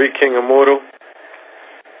the Street King Immortal?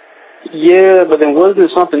 Yeah, but then wasn't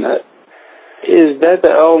it something is that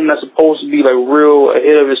the album that's supposed to be like real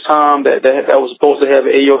ahead of its time, that was supposed to have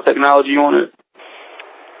AO technology on it?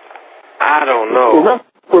 I don't know.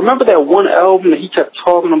 Remember that one album that he kept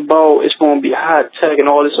talking about, it's going to be high tech and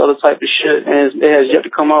all this other type of shit, and it has yet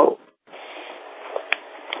to come out?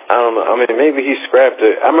 I don't know. I mean, maybe he scrapped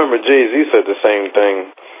it. I remember Jay-Z said the same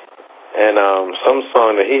thing. And some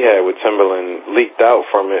song that he had with Timberland leaked out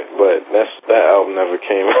from it, but that album never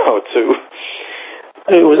came out too.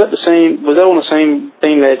 Hey, was that on the same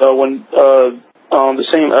thing that when the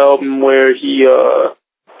same album where he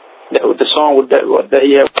the song with that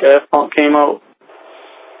he had with Daft Punk came out?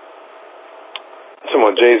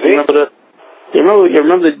 Someone Jay-Z? You remember that? You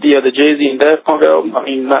remember the Jay-Z and Daft Punk album? I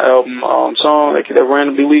mean, not album, song that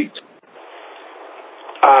randomly leaked.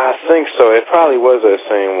 I think so. It probably was that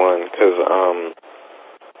same one, because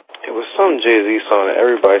it was some Jay-Z song that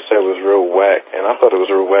everybody said was real whack, and I thought it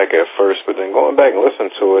was real whack at first, but then going back and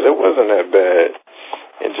listening to it, it wasn't that bad.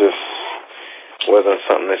 It just wasn't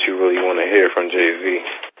something that you really want to hear from Jay-Z.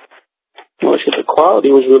 Well, shit, the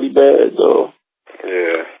quality was really bad, though.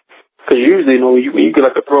 Yeah. Because usually, when you get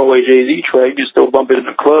like a throwaway Jay-Z track, you still bump it in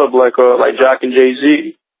the club like Jock and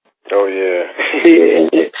Jay-Z. Oh, yeah.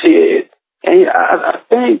 And I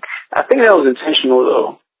think that was intentional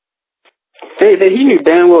though. He knew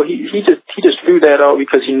damn well he just threw that out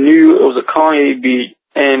because he knew it was a Kanye beat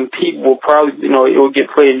and people will probably it would get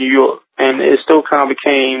played in New York, and it still kind of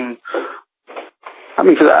became. I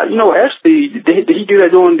mean, because actually, did he do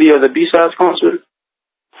that during the B-Sides concert?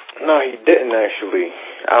 No, he didn't actually.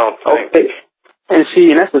 I don't think. Okay. And see,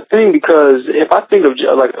 and that's the thing, because if I think of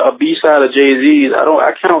like a B-side of Jay-Z's, I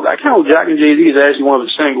count Jock and Jay-Z as actually one of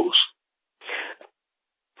the singles.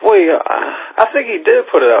 Well, yeah, I think he did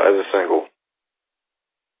put it out as a single.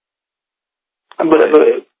 But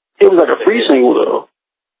it was like a free single, though.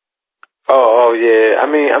 Oh, yeah. I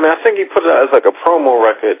mean, I think he put it out as like a promo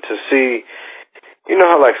record to see. You know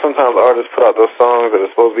how like sometimes artists put out those songs that are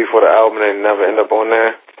supposed to be for the album and they never end up on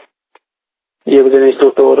there? Yeah, but then they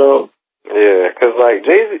still throw it out. Yeah, because like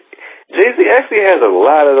Jay-Z actually has a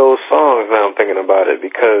lot of those songs now I'm thinking about it,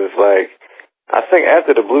 because like I think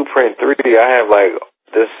after the Blueprint 3, I have like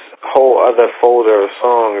this whole other folder of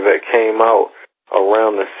songs that came out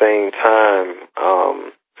around the same time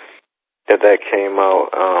that came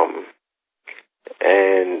out,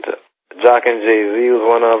 and Jock and Jay-Z was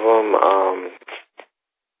one of them,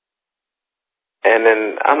 and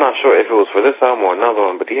then I'm not sure if it was for this album or another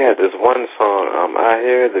one, but he had this one song, I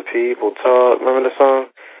Hear the People Talk. Remember the song?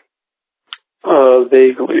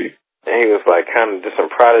 Vaguely. And he was like kind of just some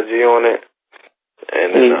Prodigy on it. And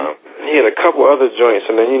then he had a couple other joints,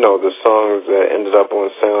 and then the songs that ended up on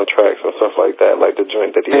soundtracks and stuff like that, like the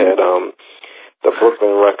joint that he had, the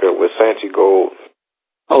Brooklyn record with Santi Gold.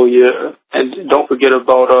 Oh yeah, and don't forget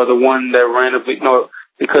about the one that randomly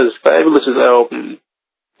because Fabulous's album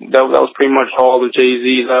that was pretty much all of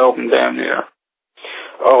Jay-Z's album damn near.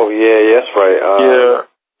 Oh yeah, that's right.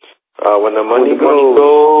 When the Money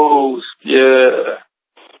Goes. Yeah.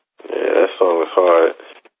 Yeah, that song was hard.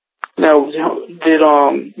 Now,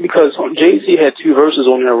 because Jay-Z had 2 verses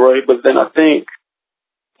on there, right? But then I think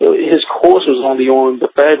his chorus was only on the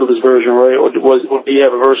Fabulous version, right? Or did he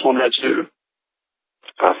have a verse on that too?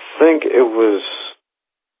 I think it was.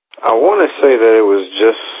 I want to say that it was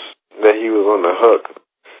just that he was on the hook.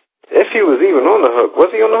 If he was even on the hook,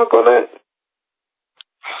 was he on the hook on that?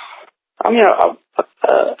 I mean,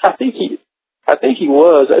 I think he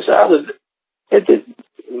was. That's out of it.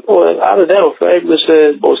 Out of that, or Fabulous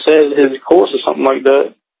said his chorus or something like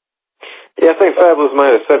that. Yeah, I think Fabulous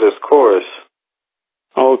might have said his chorus.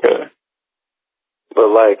 Okay. But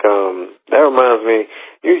like, that reminds me.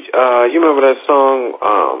 You remember that song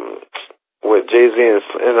with Jay-Z and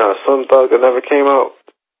Slim Thug that never came out?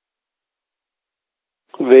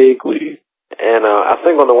 Vaguely. And I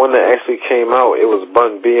think on the one that actually came out, it was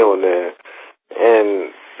Bun B on there.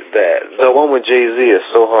 And the one with Jay-Z is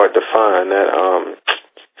so hard to find that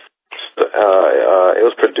it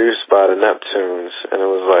was produced by the Neptunes, and it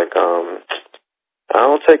was like I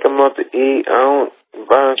don't take them out to eat. I don't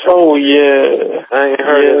buy. Oh yeah, I ain't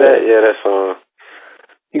heard of that. Yeah, that song.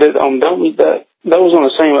 That was on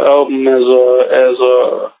the same album as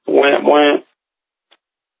Wham Wham.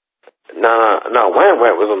 No, Wham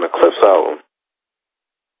Wham was on the Clips album.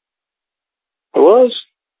 It was?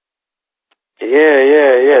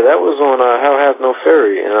 Yeah. That was on Hell Hath No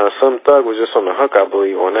Fury, and Slim Thug was just on the hook, I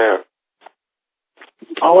believe, on there.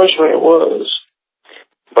 Oh, that's right, it was.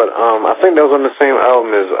 But I think that was on the same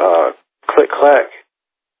album as Click Clack.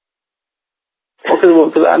 Okay, well,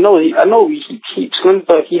 because I know he Slim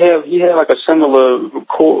Thug. He had like a similar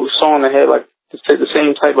song that had like the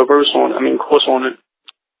same type of verse on. Chorus on it.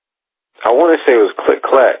 I want to say it was Click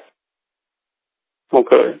Clack.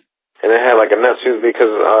 Okay. And it had like a Neptunes, because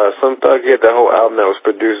Slim Thug had the whole album that was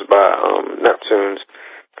produced by Neptunes,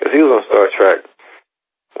 because he was on Star Trek,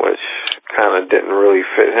 which kind of didn't really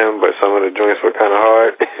fit him, but some of the joints were kind of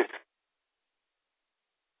hard.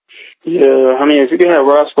 Yeah, I mean, if you can have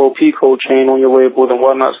Roscoe P. Chain on your label, then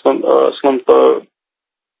why not Slim Thug?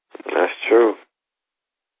 That's true.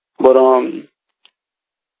 But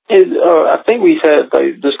I think we've had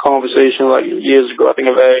like this conversation like years ago. I think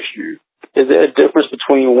I've asked you, is there a difference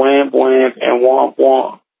between Wham Wham and Womp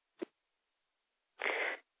Womp?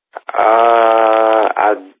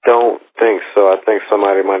 I don't think so. I think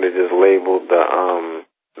somebody might have just labeled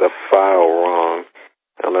the file wrong.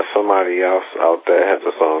 Unless somebody else out there has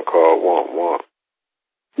a song called Womp Womp.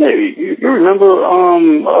 Yeah, you remember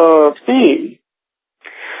Theme?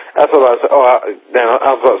 That's what I said. Oh, I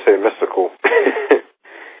was about to say Mystical.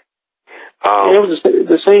 Yeah, it was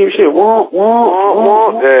the same shit. Womp Womp Womp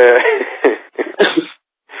Womp. Yeah.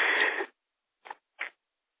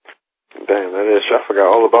 Damn, that is. I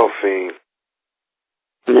forgot all about Fiend.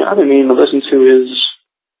 Yeah, I've been meaning to listen to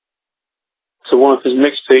one of his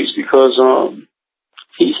mixtapes because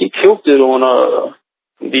he killed it on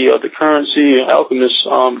the Currency and Alchemist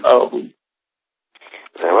album.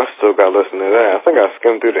 Damn, I still got to listen to that. I think I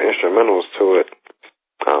skimmed through the instrumentals to it.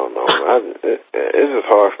 I don't know. It's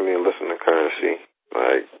just hard for me to listen to Currency.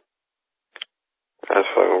 Like, I just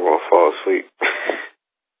feel like I'm gonna fall asleep.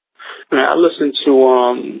 Man, I listened to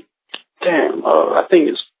I think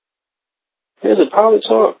is it Pilot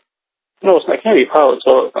Talk? No, it can't be Pilot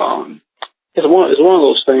Talk. It's one of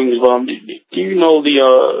those things. Do you know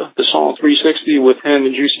the song 360 with him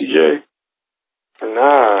and Juicy J?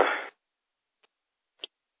 Nah.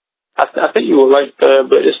 I think you would like that,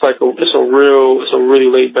 but it's a really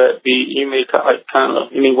laid back beat. You may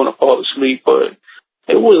you may want to fall asleep, but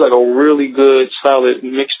it was like a really good solid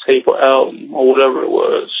mixtape or album or whatever it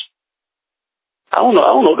was. I don't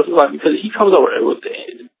know because he comes over with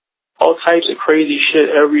all types of crazy shit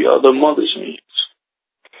every other month, it seems.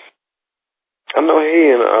 I know he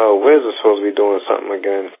and Wiz are supposed to be doing something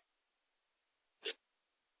again.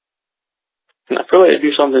 And I feel like they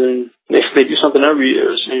do something every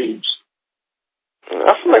year, it seems.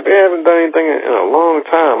 I feel like they haven't done anything in a long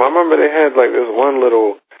time. I remember they had like this one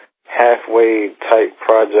little halfway type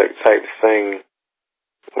project type thing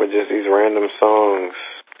with just these random songs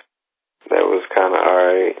that was kind of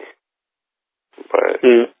alright. But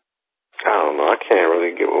I don't know. I can't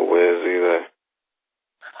really get with Wiz either.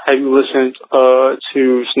 Have you listened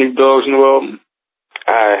to Snoop Dogg's new album?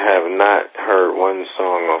 I have not heard one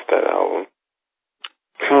song off that album.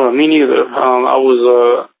 Me neither.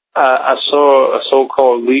 I saw a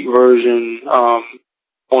so-called leak version on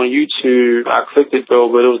YouTube. I clicked it though,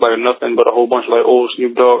 but it was like nothing but a whole bunch of like old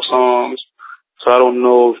Snoop Dogg songs. So I don't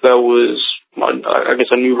know if that was, I guess,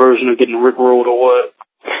 a new version of getting rickrolled or what.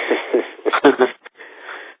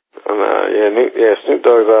 Yeah, Snoop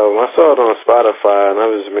Dogg's album. I saw it on Spotify, and I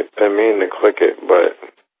was been meaning to click it, but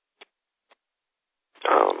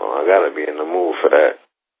I don't know. I gotta be in the mood for that.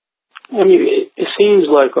 I mean, it seems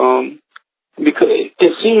like because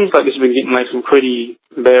it seems like it's been getting like some pretty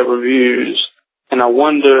bad reviews, and I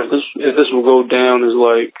wonder if this will go down as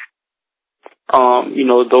like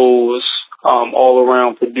those all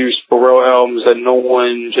around produced Pharrell albums that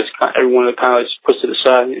everyone kind of just puts to the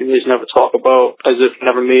side and just never talk about as if it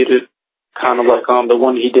never made it. Kind of like the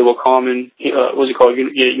one he did with Common. What's it called?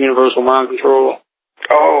 Universal Mind Control.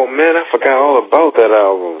 Oh man, I forgot all about that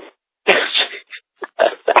album.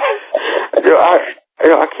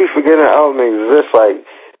 I keep forgetting that album exists. Like,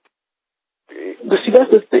 but see,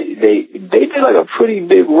 that's the thing. They did like a pretty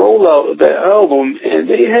big rollout of that album, and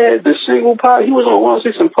they had the single part. He was on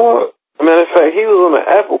 106 & Park. Matter of fact, he was on the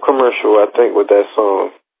Apple commercial, I think, with that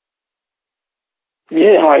song.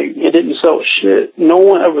 Yeah, like it didn't sell shit. No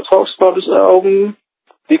one ever talks about this album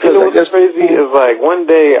because what's crazy is like one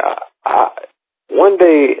day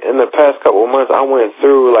in the past couple of months, I went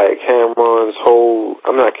through like Common's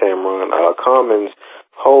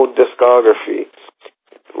whole discography,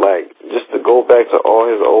 like just to go back to all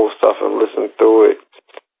his old stuff and listen through it,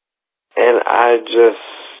 and I just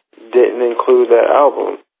didn't include that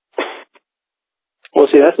album. Well,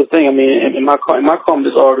 see, that's the thing. I mean, in my Common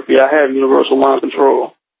discography, I have Universal Mind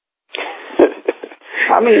Control.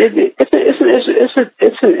 I mean,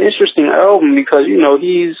 it's an interesting album because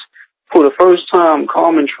he's for the first time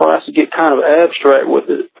Common tries to get kind of abstract with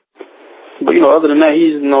it. But other than that,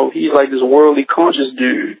 he's like this worldly conscious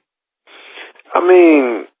dude. I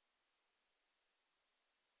mean,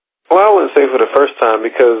 well, I wouldn't say for the first time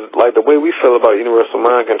because like the way we feel about Universal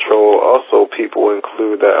Mind Control, also people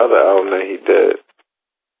include that other album that he did.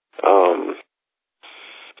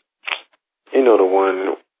 The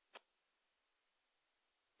one.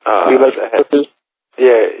 Electric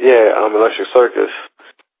Circus.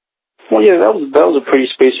 Well, yeah, that was a pretty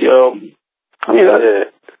spacey album. I mean,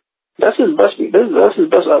 That's his best. That's his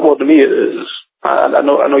best. Well, to me, it is. I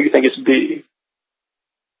know you think it's B.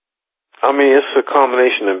 I mean, it's a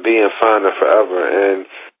combination of B and Find It Forever, and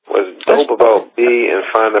what's dope about B and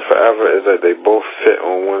Find It Forever is that they both fit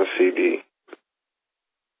on one CD.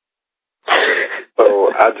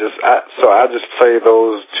 So I just play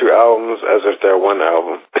those two albums as if they're one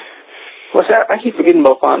album. Well, see, I keep forgetting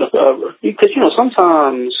about Find It Forever because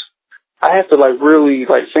sometimes I have to really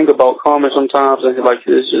think about Common sometimes, and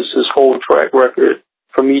it's just his whole track record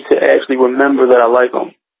for me to actually remember that I like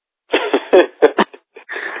him.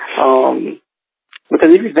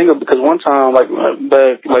 Because if you think of, because one time,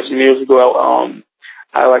 back some years ago,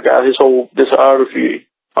 I got his whole discography.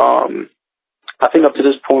 I think up to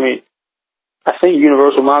this point, I think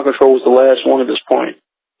Universal Mind Control was the last one at this point.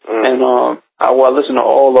 And I listened to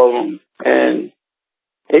all of them, and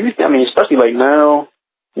especially now,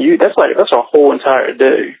 that's a whole entire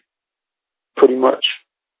day, pretty much,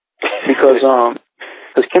 because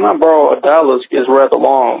Can I Borrow $1 is rather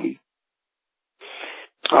long.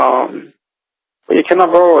 But yeah, Can I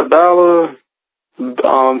Borrow $1?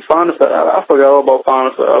 Find It Forever. I forgot all about Find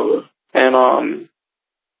It Forever, and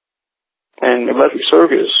Electric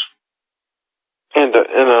Circus. And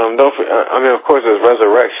don't forget, of course, there's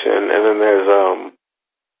Resurrection, and then there's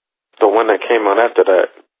the one that came out after that.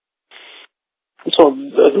 So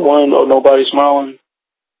the one, Nobody Smiling.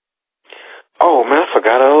 Oh man, I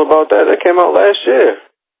forgot all about that. That came out last year.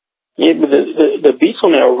 Yeah, but the beats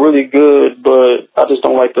on there are really good, but I just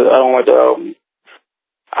don't like the album.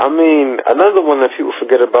 I mean, another one that people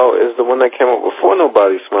forget about is the one that came out before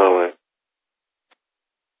Nobody Smiling.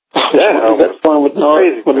 That's fun with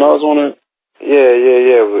Nas on it. Yeah.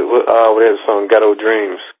 We had the song Ghetto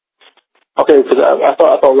Dreams. Okay, because I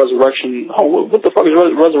thought Resurrection. Oh, what the fuck is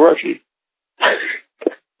Resurrection?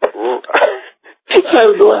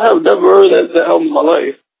 I've never heard that album in my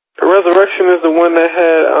life. Resurrection is the one that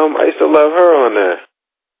had I Used to Love Her on there.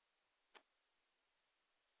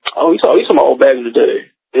 Oh, you talking about back in the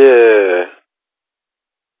day? Yeah.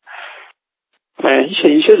 Man,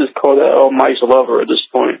 you should just call that I Used to Love Her at this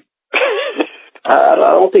point. I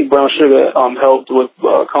don't think Brown Sugar helped with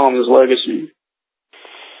Common's legacy.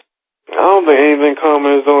 I don't think anything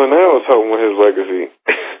Common is doing now is helping with his legacy.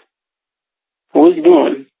 What is he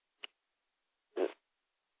doing?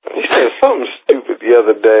 He said something stupid the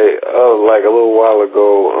other day, like a little while ago,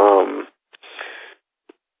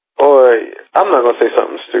 or I'm not gonna say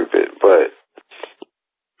something stupid, but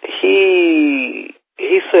he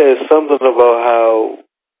said something about how,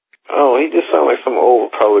 he just sounded like some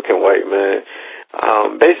old Republican white man.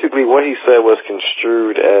 Basically what he said was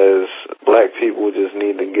construed as black people just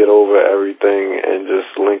need to get over everything and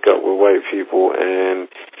just link up with white people, and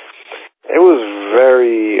it was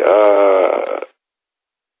very,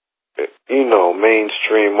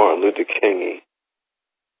 mainstream Martin Luther King-y.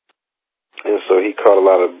 And so he caught a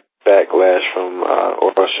lot of backlash from,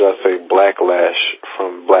 or should I say blacklash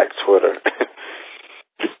from Black Twitter.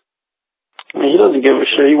 I mean, he doesn't give a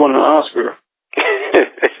shit. He won an Oscar.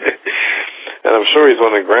 And I'm sure he's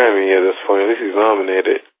won a Grammy at this point. At least he's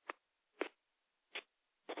nominated.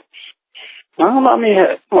 I don't know. I mean, I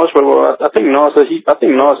think Nas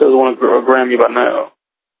has won a Grammy by now.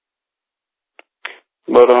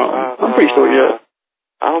 But I'm pretty sure, yeah.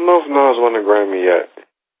 I don't know if Nas won a Grammy yet.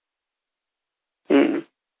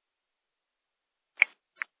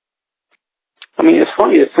 I mean, it's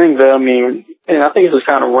funny to think that, and I think it's just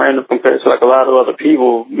kind of random compared to a lot of other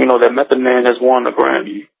people, that Method Man has won a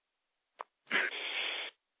Grammy.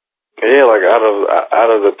 Yeah,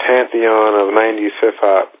 out of the pantheon of 90s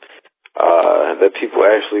hip-hop that people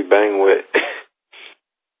actually bang with.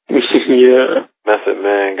 Yeah. Method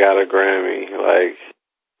Man got a Grammy,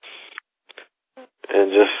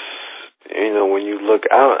 and just, when you look,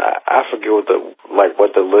 I forget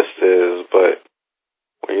what the list is, but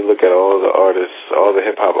when you look at all the artists, all the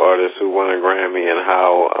hip-hop artists who won a Grammy and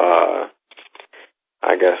how,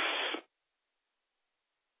 I guess,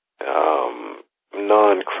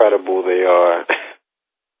 non-credible they are.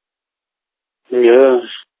 Yeah.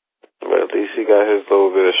 But at least he got his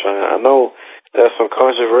little bit of shine. I know there's some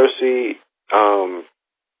controversy.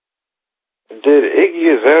 Did Iggy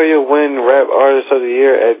Azalea win Rap Artist of the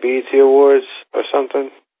Year at BET Awards or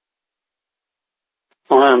something?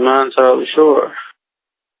 I'm not entirely sure.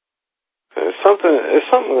 It's something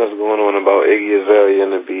that's going on about Iggy Azalea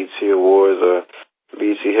and the BET Awards or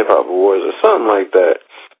BET Hip Hop Awards or something like that.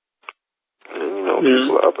 And,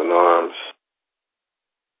 people are up in arms.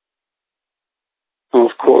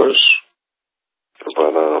 Of course.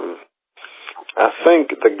 But, I think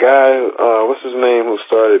the guy, what's his name, who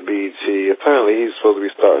started BET, apparently he's supposed to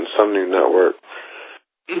be starting some new network.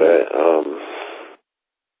 that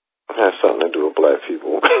has something to do with black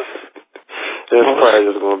people. There's probably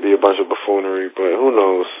just going to be a bunch of buffoonery, but who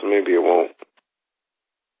knows? Maybe it won't.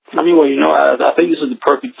 I mean, well, you know, I think this is the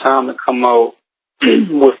perfect time to come out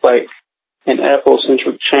with, like, an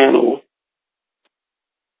Afrocentric channel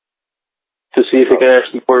to see if it can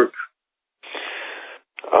actually work.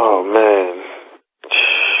 Oh, man.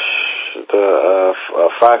 The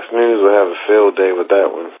Fox News will have a field day with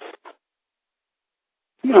that one.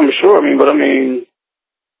 Yeah, I'm sure. I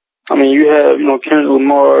mean, you have, you know,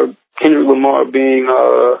 Kendrick Lamar being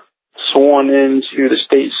sworn into the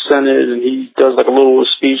state senate, and he does like a little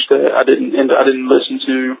speech that I didn't listen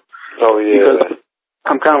to. Oh yeah. Because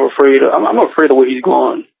I'm kind of afraid. I'm afraid of where he's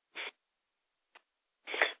going.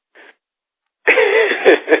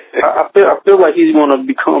 I feel like he's going to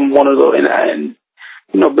become one of those, and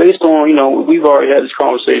you know, based on, you know, we've already had this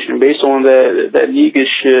conversation. Based on that nigga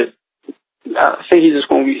shit, I think he's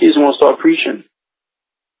going to start preaching.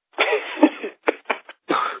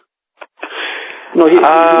 No, he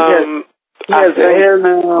has hair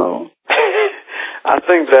now. I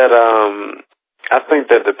think that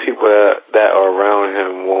the people that are around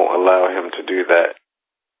him won't allow him to do that.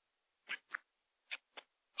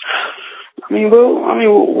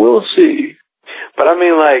 We'll see. But I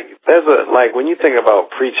mean, like, when you think about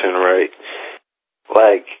preaching, right?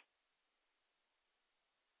 Like,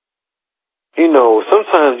 you know,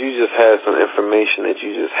 sometimes you just have some information that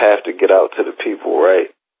you just have to get out to the people, right?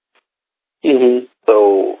 Mm-hmm.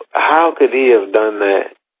 So how could he have done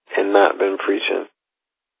that and not been preaching?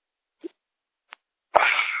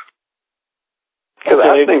 Because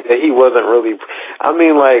I think that he wasn't really,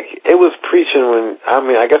 it was preaching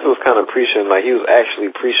I guess it was kind of preaching, like he was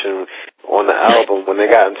actually preaching on the album when they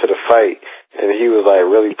got into the fight, and he was like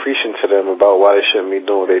really preaching to them about why they shouldn't be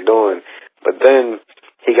doing what they're doing. But then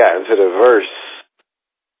he got into the verse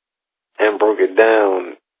and broke it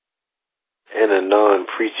down in a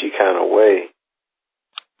non-preachy kind of way.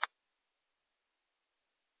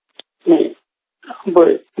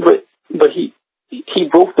 But he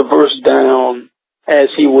broke the verse down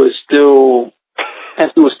as he was still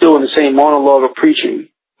in the same monologue of preaching,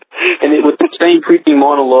 and with the same preaching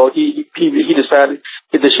monologue, he decided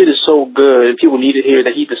that the shit is so good and people need to hear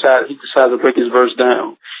that he decided to break his verse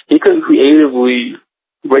down. He couldn't creatively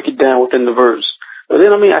break it down within the verse, but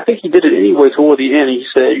then I think he did it anyway. Toward the end, he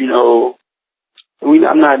said, you know,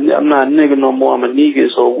 I'm not nigga no more. I'm a nigga,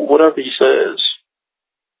 so whatever he says.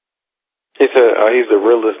 He said he's the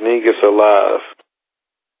realest niggas alive.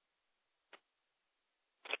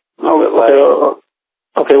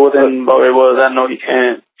 Okay, well then, I know he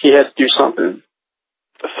can't. He has to do something.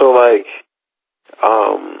 So, like,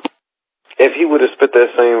 if he would have spit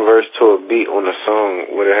that same verse to a beat on the song,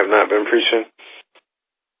 would it have not been preaching?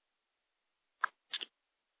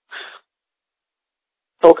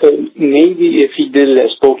 Okay, maybe if he did it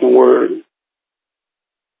as spoken word,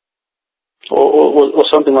 or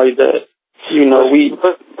something like that. You know,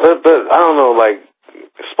 but I don't know, like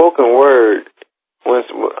spoken word. When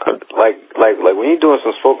when you're doing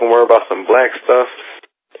some spoken word about some black stuff,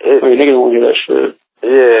 niggas won't hear that shit.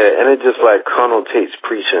 Yeah, and it just like connotates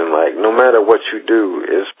preaching. Like no matter what you do,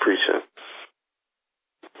 is preaching.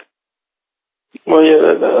 Well,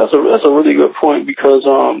 yeah, that's a really good point because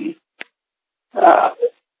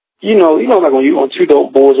you know, like when you on Two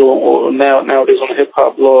Dope Boys or nowadays on hip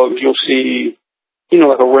hop blogs, you'll see, you know,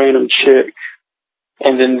 like a random chick,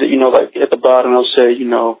 and then you know, like at the bottom they'll say, you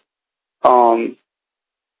know,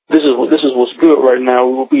 this is what's good right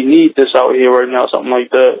now. We need this out here right now, something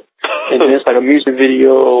like that. And then it's like a music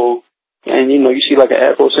video, and you know, you see like an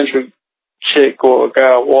Afrocentric chick or a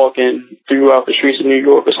guy walking throughout the streets of New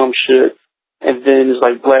York or some shit, and then it's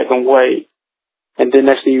like black and white, and then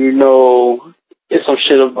next thing you know, it's some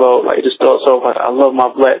shit about like it just starts off like I love my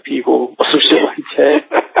black people or some shit like that.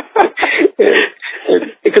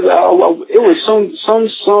 Because it was some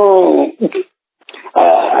song.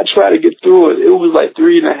 I tried to get through it. It was like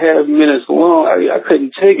 3.5 minutes long. I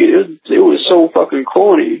couldn't take it. It was so fucking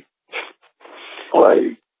corny.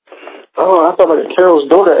 Like, I thought like a Carol's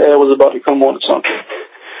Daughter ad was about to come on or something.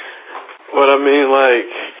 But I mean, like,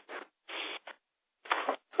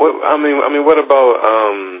 what about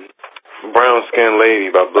Brown Skin Lady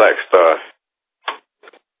by Black Star?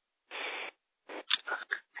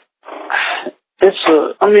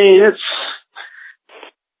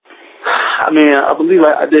 I believe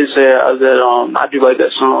I did say that I do like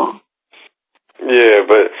that song. Yeah,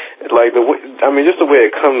 but like just the way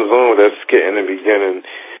it comes on with that skit in the beginning,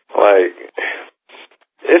 like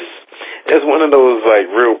it's one of those like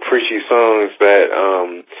real preachy songs that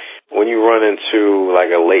when you run into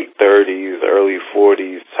like a late 30s, early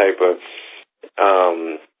 40s type of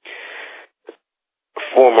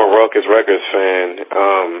former Ruckus Records fan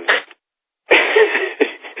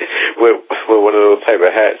with one of those type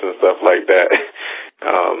of hats and stuff like that,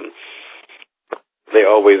 they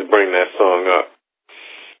always bring that song up.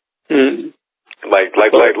 Mm. Like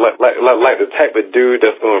the type of dude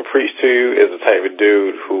that's going to preach to you is the type of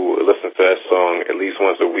dude who listens to that song at least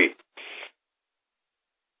once a week.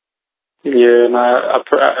 Yeah, and I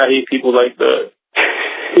hate people like that.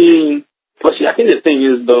 But see, I think the thing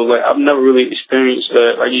is though, like I've never really experienced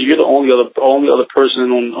that. Like you're the only other person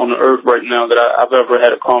on the earth right now that I've ever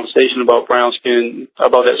had a conversation about brown skin,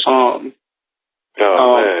 about that song.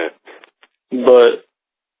 Oh man. But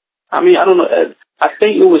I mean, I don't know. I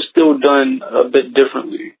think it was still done a bit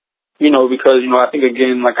differently, because I think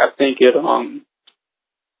again, like I think it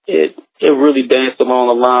really danced along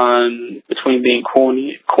the line between being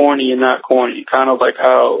corny and not corny, kind of like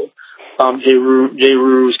how J.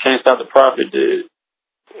 Rue's "Can't Stop the Prophet" did.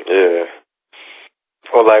 Yeah.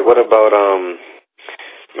 Or like, what about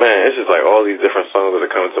man? It's just like all these different songs that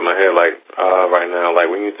are coming to my head, like right now.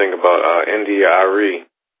 Like when you think about India Arie.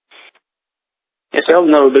 Yes, I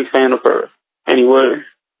was never a big fan of her. Anyway,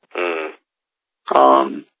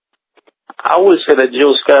 I would say that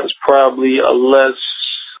Jill Scott is probably a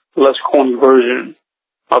less corny version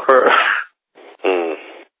of her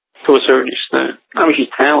to a certain extent. I mean,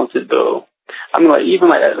 she's talented though. I mean, like even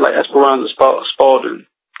like Esperanza Spalding,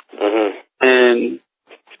 and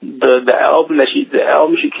the album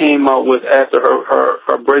she came out with after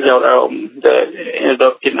her breakout album that ended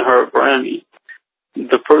up getting her a Grammy.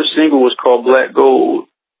 The first single was called Black Gold.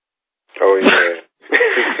 Oh yeah.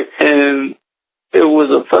 And it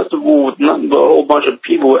was a festival with nothing but a whole bunch of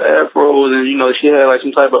people with afros, and she had like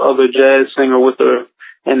some type of other jazz singer with her,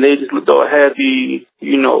 and they just looked all happy,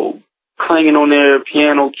 clanging on their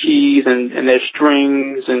piano keys and their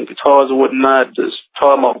strings and guitars and whatnot, just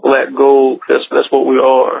talking about black gold. That's what we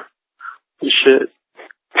are. And shit.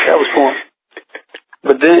 That was fun.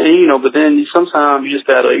 But then sometimes you just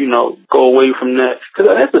gotta, go away from that. Cause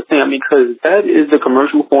that's the thing, I mean, cause that is the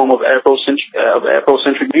commercial form of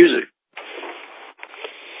Afrocentric music.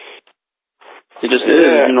 It just is,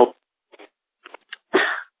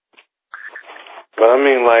 But I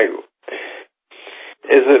mean, like,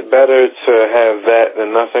 is it better to have that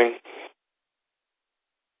than nothing?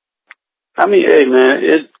 I mean, hey man,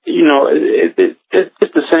 it's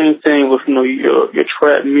the same thing with your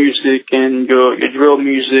trap music and your drill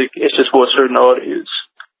music. It's just for a certain audience.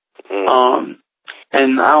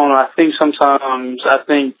 And I don't know. I think sometimes stuff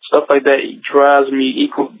like that drives me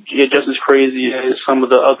just as crazy as some of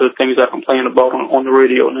the other things I complain about on the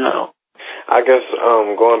radio now. I guess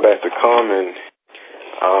going back to Common,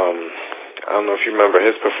 I don't know if you remember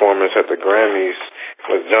his performance at the Grammys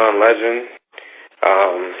with John Legend.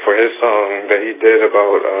 For his song that he did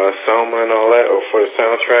about Selma and all that, or for the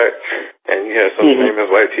soundtrack, and you had some famous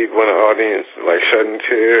white people in the audience, like shedding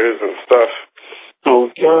tears and stuff. Oh,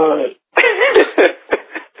 God.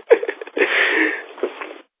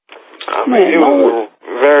 I mean, it was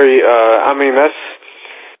very, I mean, that's,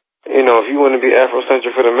 if you want to be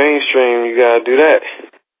Afrocentric for the mainstream, you gotta do that.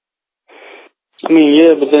 I mean,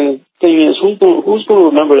 yeah, but then the thing is, who's going to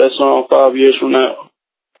remember that song 5 years from now?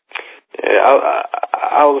 Yeah,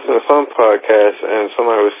 I was listening to some podcast and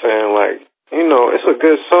somebody was saying, like, it's a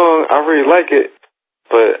good song. I really like it,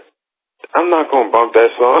 but I'm not going to bump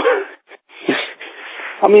that song.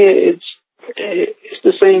 I mean, it's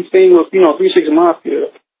the same thing with 3 6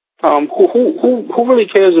 Mafia. Who really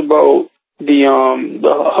cares about the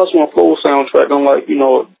Hustle and Flow soundtrack? Unlike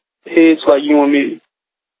hits like You and Me.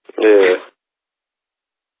 Yeah.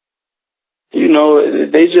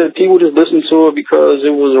 People just listen to it because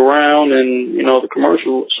it was around and, the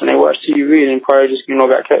commercials, and they watch TV and probably just, it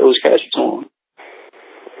was catchy to them.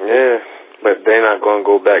 Yeah, but they're not going to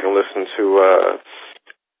go back and listen to,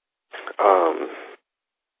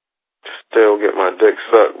 Still Get My Dick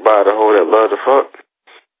Sucked by the Hoe That Love to Fuck.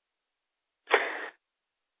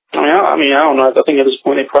 I mean, I don't know. I think at this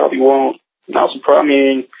point they probably won't. Not surprised. I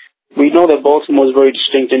mean, we know that Baltimore is very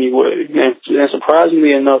distinct anyway, and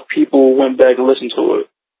surprisingly enough, people went back and listened to it.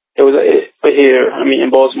 But here, I mean, in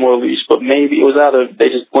Baltimore at least, but maybe it was either they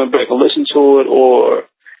just went back and listened to it, or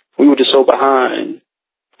we were just so behind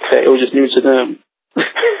that it was just new to them.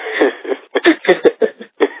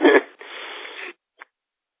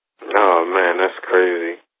 Oh man, that's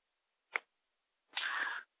crazy.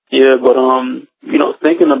 Yeah, but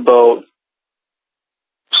thinking about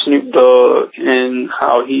Snoop Dogg and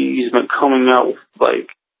how he's been coming out with, like,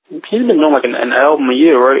 he's been doing like an album a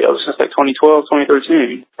year, right? Ever since like 2012,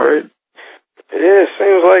 2013, right? Yeah, it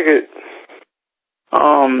seems like it.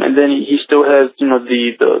 And then he still has, you know,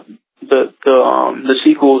 the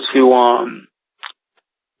sequel to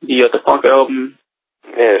the Funk album.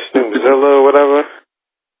 Yeah, Snoopzilla or whatever.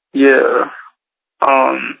 Yeah.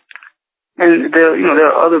 And there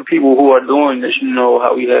are other people who are doing this. You know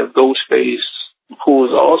how we have Ghostface, who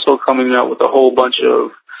is also coming out with a whole bunch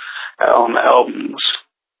of albums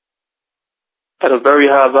at a very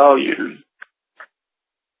high value.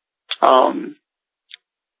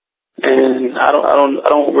 And I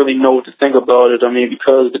don't really know what to think about it. I mean,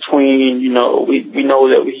 because between, you know, we know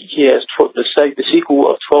that he has the sequel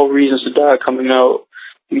of 12 Reasons to Die coming out.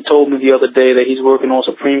 He told me the other day that he's working on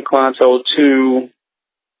Supreme Clientele 2.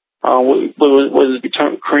 What was it? The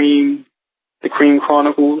Cream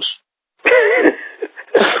Chronicles.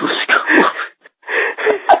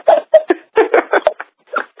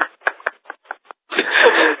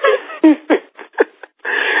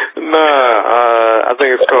 I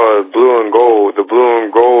think it's called Blue and Gold, the Blue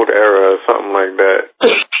and Gold era, or something like that.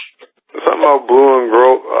 Something about blue and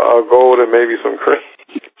gold and maybe some cream.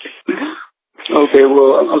 Okay,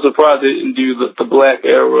 well, I'm surprised they didn't do the black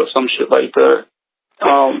era or some shit like that.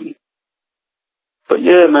 But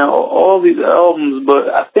yeah, man, all these albums. But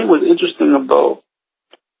I think what's interesting about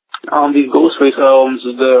these Ghostface albums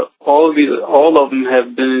is that all of them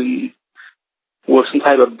have been with some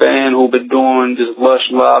type of band who've been doing this lush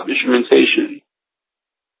live instrumentation.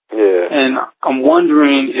 Yeah. And I'm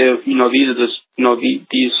wondering if, you know, these are just, you know,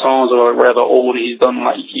 these songs are rather old. He's done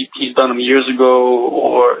them years ago,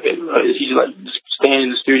 or is he like just staying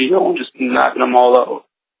in the studio and just knocking them all out?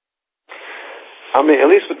 I mean,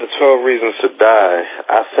 at least with the 12 Reasons to Die,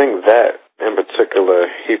 I think that in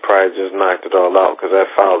particular, he probably just knocked it all out because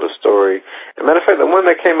that followed the story. As a matter of fact, the one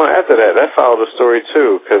that came out after that followed the story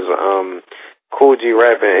too, because Kool G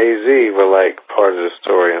Rap and AZ were like part of the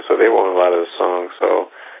story, and so they were on a lot of the songs.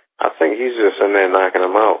 So I think he's just in there knocking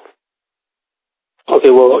them out.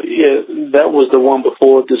 Okay, well, yeah, that was the one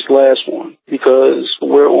before this last one, because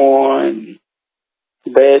we're on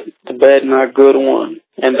the Bad Not Good one,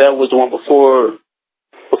 and that was the one before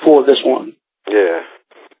this one. Yeah.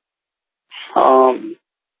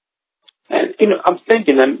 And you know, I'm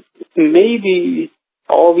thinking that maybe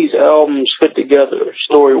all these albums fit together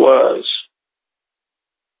story wise,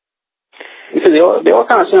 because they all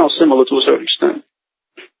kind of sound similar to a certain extent.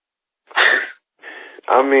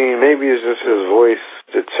 I mean, maybe it's just his voice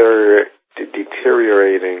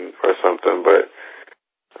deteriorating or something, but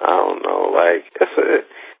I don't know. Like, there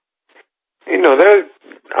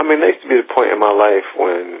used to be a point in my life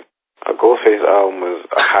when a Ghostface album was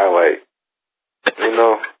a highlight, you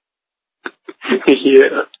know?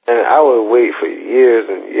 Yeah. And I would wait for years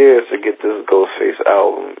and years to get this Ghostface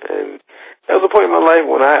album, and there was a point in my life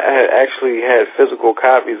when I had actually had physical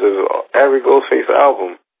copies of every Ghostface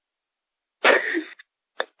album.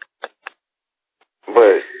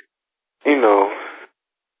 But, you know,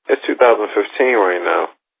 it's 2015 right now.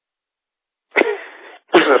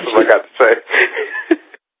 That's what I got to say.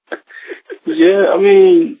 Yeah, I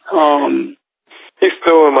mean, he's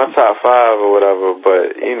still in my top 5 or whatever,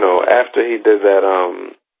 but, you know, after he did that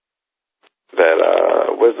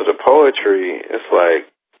Wizard of Poetry, it's like,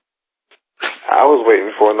 I was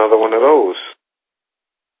waiting for another one of those.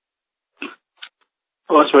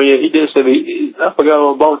 Oh, that's right, yeah, he did say I forgot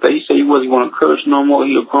all about that. He said he wasn't going to curse no more.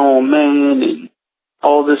 He a grown man and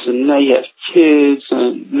all this, and now he has kids,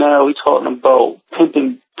 and now he's talking about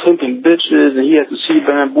pimping bitches, and he has to see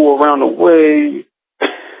bamboo around the way.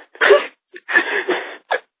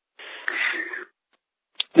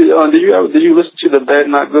 Did you listen to the Bad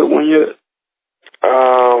Not Good one yet?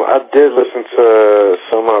 I did listen to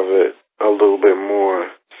some of it a little bit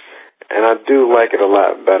more, and I do like it a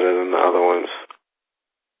lot better than the other ones.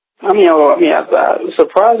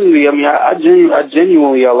 Surprisingly, I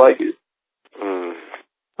genuinely like it.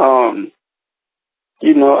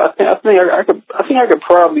 You know, I think I could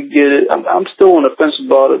probably get it. I'm still on the fence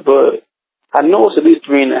about it, but I know it's at least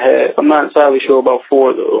 3.5. I'm not entirely sure about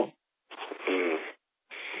 4 though.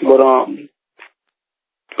 But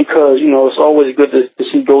because you know it's always good to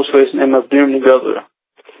see Ghostface and MF Doom together.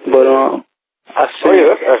 But that's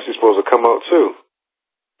actually supposed to come out too.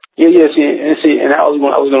 Yeah. And I was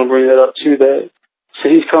gonna bring that up too. That so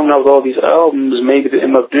he's coming out with all these albums. Maybe the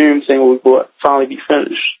MF Doom thing will finally be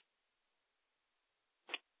finished.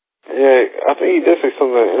 Yeah, I think he did say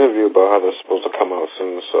something in an interview about how they're supposed to come out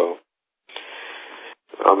soon. So,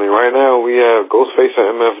 I mean, right now we have Ghostface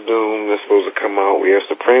and MF Doom that's supposed to come out. We have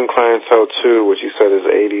Supreme Clientele 2, which he said is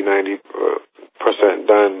 80-90%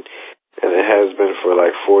 done, and it has been for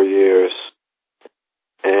like 4 years.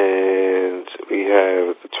 And we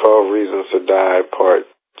have the 12 Reasons to Die Part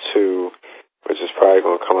 2, which is probably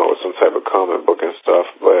going to come out with some type of comic book and stuff.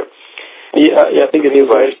 But yeah, I think it is.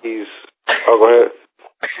 Like he's. Oh, go ahead.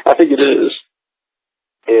 I think it is.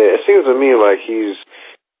 Yeah, it seems to me like he's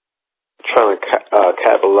trying to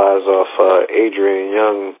capitalize off Adrian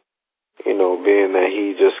Young. You know, being that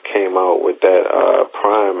he just came out with that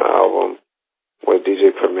Prime album with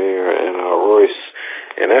DJ Premier and Royce,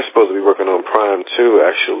 and they're supposed to be working on Prime too,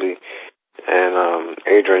 actually. And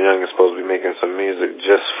Adrian Young is supposed to be making some music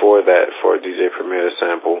just for that, for DJ Premier to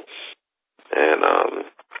sample. And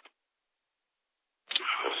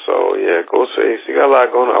so yeah, Ghostface, he got a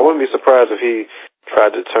lot going on. I wouldn't be surprised if he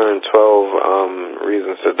tried to turn 12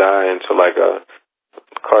 Reasons to Die into like a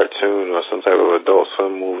cartoon or some type of Adult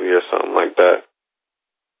Swim movie or something like that.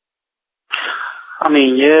 I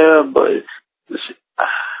mean, yeah, but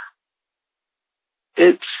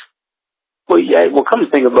it's well, come to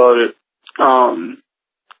think about it,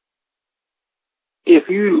 if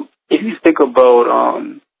you think about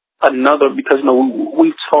another, because you know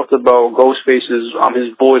we've talked about Ghostface's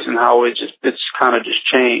his voice and how it's kind of just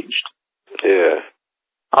changed. Yeah.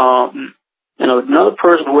 You know, another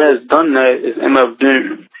person who has done that is MF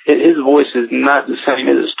Doom. His voice is not the same.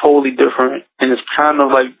 It is totally different, and it's kind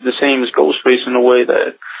of like the same as Ghostface in a way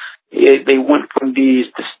that they went from these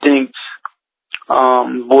distinct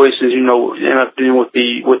voices. You know, MF Doom with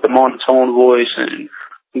the monotone voice, and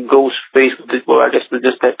Ghostface with I guess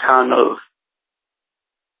just that kind of,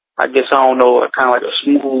 I don't know, kind of like a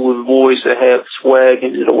smooth voice that had swag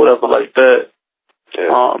in it or whatever like that.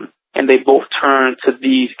 Yeah. And they both turn to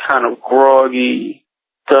these kind of groggy,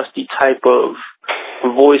 dusty type of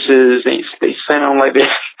voices. They sound like they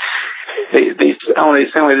sound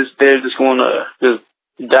like they're just going to just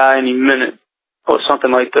die any minute or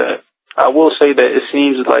something like that. I will say that it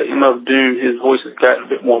seems like MF Doom, his voice has gotten a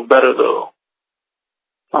bit more better though.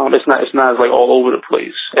 It's not as like all over the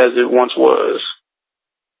place as it once was.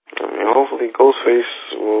 I mean, hopefully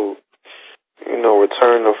Ghostface will,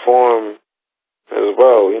 return to form as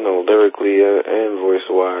well, lyrically and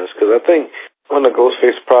voice-wise. Because I think one of the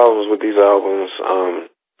Ghostface problems with these albums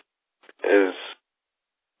is,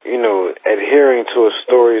 adhering to a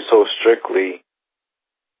story so strictly,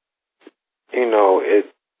 it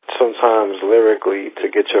sometimes lyrically, to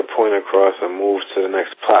get your point across and move to the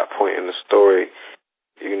next plot point in the story,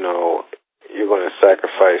 you're going to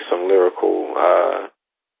sacrifice some lyrical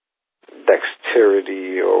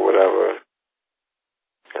dexterity or whatever.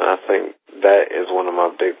 And I think that is one of my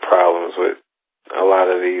big problems with a lot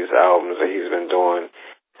of these albums that he's been doing.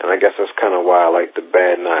 And I guess that's kind of why I like the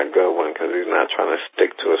Bad Not Good one, because he's not trying to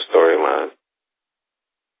stick to a storyline.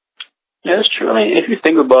 Yeah, that's true. I mean, if you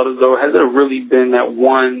think about it, though, has there really been that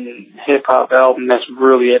one hip-hop album that's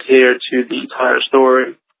really adhered to the entire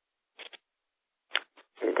story?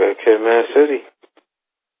 Good Kid, Mad City.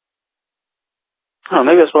 Oh,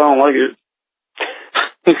 maybe that's why I don't like it.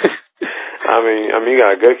 I mean, you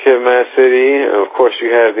got Good Kid, Mad City, and of course you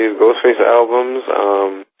have these Ghostface albums.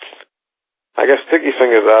 I guess Sticky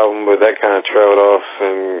Fingers album, but that kind of trailed off,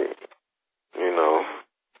 and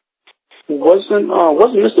wasn't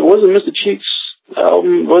Mr. Cheeks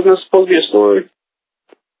album, wasn't that supposed to be a story?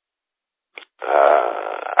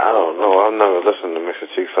 I don't know. I've never listened to Mr.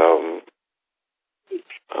 Cheeks album.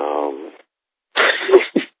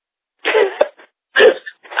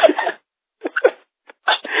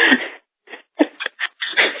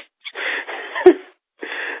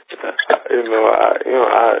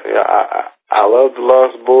 I love the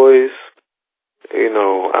Lost Boys.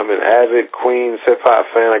 I'm an avid Queens hip hop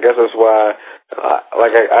fan. I guess that's why.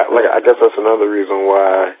 I guess that's another reason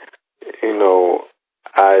why.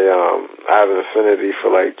 I have an affinity for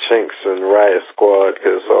like Chinks and Riot Squad,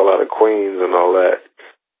 because it's all out of Queens and all that.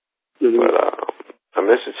 Mm-hmm. But a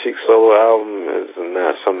Mr. Cheeks solo album is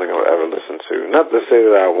not something I'll ever listen to. Not to say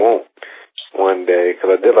that I won't one day,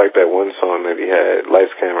 because I did like that one song that he had,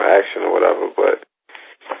 Lights, Camera, Action or whatever, but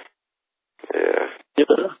yeah.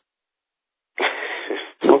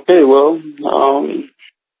 Okay, well,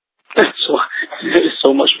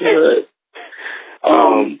 so much for that.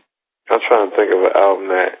 I'm trying to think of an album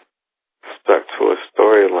that stuck to a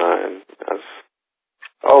storyline.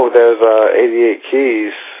 There's 88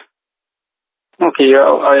 Keys. Okay, yeah,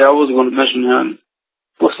 I was going to mention him.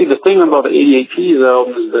 Well, see, the thing about the 88 Keys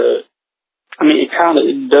album is that, I mean, it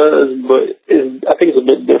does, but I think it's a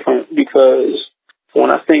bit different, because when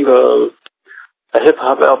I think of a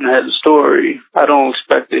hip-hop album that has a story, I don't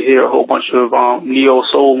expect to hear a whole bunch of neo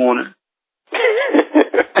soul on it.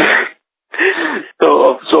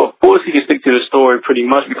 So of course he can stick to the story pretty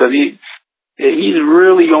much, because he's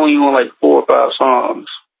really only on like 4 or 5 songs.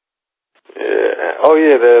 Yeah. Oh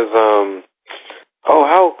yeah, there's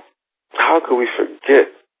how could we forget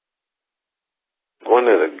one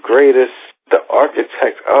of the greatest, the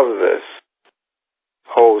architect of this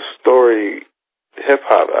whole story hip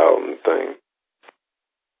hop album thing.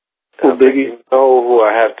 Well, Biggie. You know who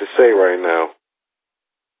I have to say right now?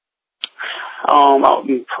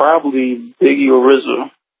 Probably Biggie or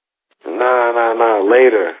RZA. Nah.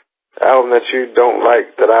 Later. The album that you don't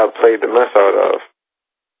like that I played the mess out of.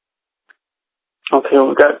 Okay,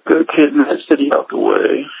 we got Good Kid, Mad City out the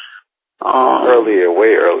way. Earlier,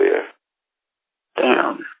 way earlier.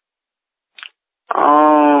 Damn.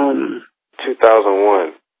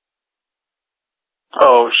 2001.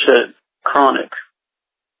 Oh shit, Chronic.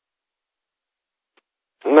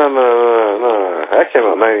 No. That came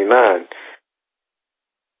out 99.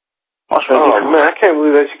 Oh man, I can't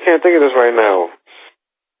believe that you can't think of this right now.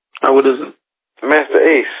 Oh, what is it? Master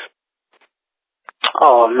Ace.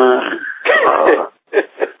 Oh man.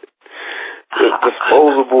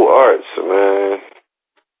 Disposable Arts, man.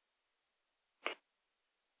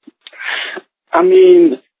 I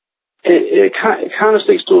mean, it kind of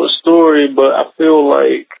sticks to a story, but I feel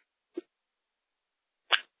like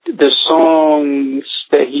the songs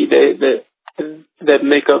that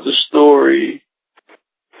make up the story,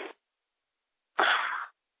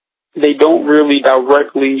 they don't really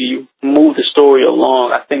directly move the story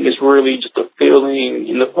along. I think it's really just the feeling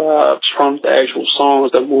and the vibes from the actual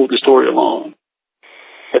songs that move the story along.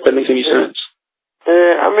 If that makes any sense.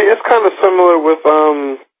 Yeah, I mean it's kind of similar with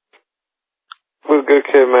Good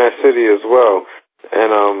Kid, Mad City as well.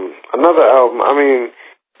 And another album. I mean,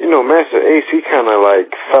 you know, Master Ace, he kind of like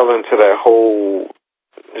fell into that whole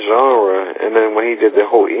genre, and then when he did the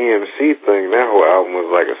whole EMC thing, that whole album was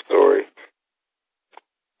like a story.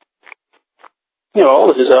 You know,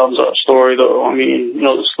 all of his albums are a story, though. I mean, you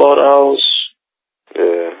know, the Slaughterhouse.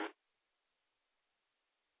 Yeah.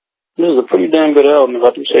 This is a pretty damn good album, if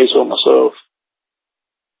I do say so myself.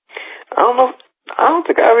 I don't know. I don't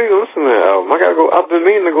think I've even listened to that album. I've been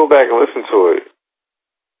meaning to go back and listen to it.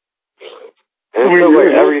 And it feels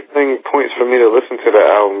like everything points for me to listen to the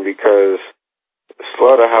album because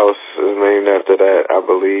Slaughterhouse is named after that, I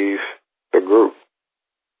believe, the group.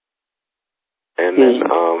 And then,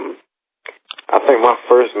 I think my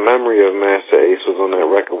first memory of Master Ace was on that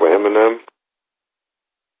record with Eminem.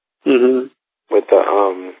 Mm-hmm. With the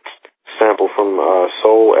sample from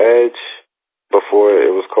Soul Edge before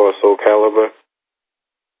it was called Soul Calibur.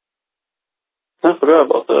 I forgot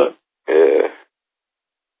about that. Yeah.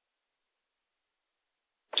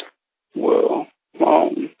 Well,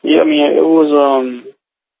 yeah, I mean, it was,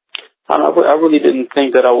 I really didn't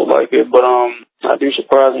think that I would like it, but, I do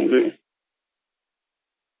surprisingly.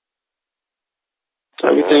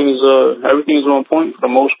 Everything is on point for the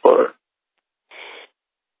most part.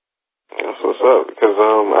 That's what's up. Because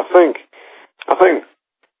I think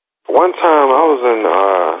one time I was in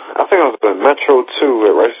Metro 2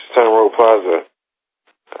 at Ricerstown Road Plaza,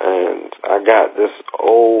 and I got this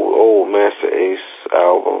old Master Ace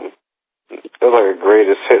album. It was like a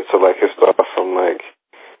greatest hits of like his stuff from like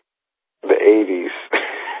the 80s.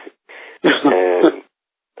 And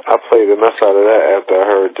I played the mess out of that after I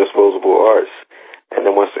heard Disposable Arts. And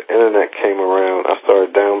then once the internet came around, I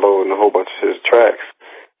started downloading a whole bunch of his tracks.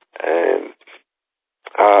 And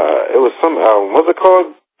it was some album. Was it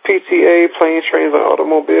called PTA, Planes, Trains, and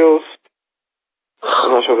Automobiles?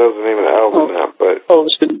 I'm not sure if that was the name of the album or not, but... Oh,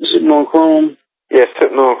 Sitting on Chrome? Yeah,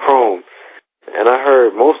 Sitting on Chrome. And I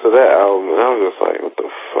heard most of that album, and I was just like, what the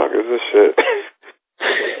fuck is this shit?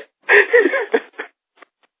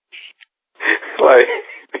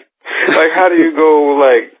 like how do you go,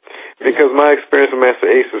 like... Because my experience with Master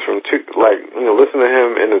Ace is from, listening to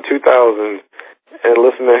him in the 2000s and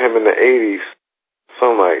listening to him in the 80s. So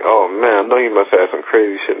I'm like, oh, man, I know he must have some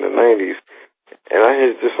crazy shit in the 90s. And I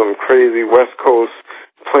hear just some crazy West Coast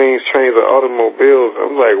planes, trains, or automobiles.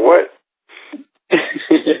 I'm like, what?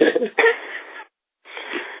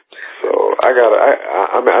 So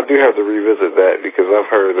I do have to revisit that because I've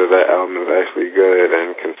heard that album is actually good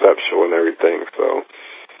and conceptual and everything, so.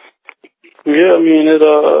 Yeah, I mean,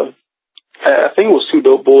 I think it was Two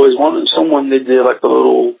Dope Boys. Someone they did like a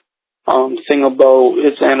little thing about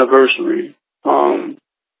its anniversary.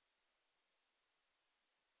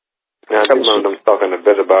 Yeah, I do remember them talking a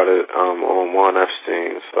bit about it on Juan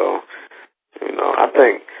Epstein. So, you know, I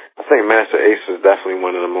think Master Ace is definitely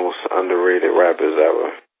one of the most underrated rappers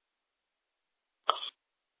ever.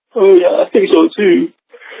 Oh yeah, I think so too.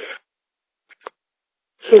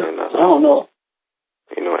 And, I don't know.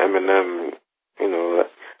 You know, Eminem. You know,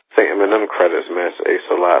 I think Eminem credits Master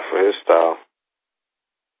Ace a lot for his style.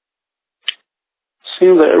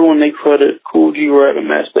 seems like everyone they credit Kool G Rap and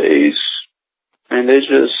Masta Ace, and they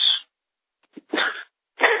just,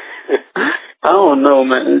 I don't know,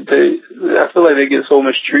 man. I feel like they get so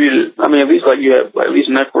mistreated. I mean, at least like you have, like, at least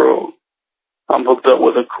Necro, I'm hooked up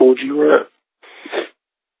with a Kool G Rap.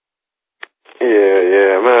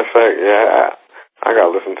 Yeah. Matter of fact, I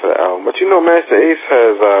gotta listen to the album. But you know, Masta Ace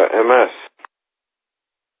has MS.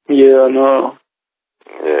 Yeah, I know.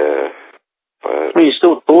 Yeah, but I mean, he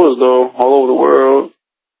still tours though, all over the world.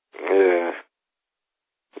 Yeah,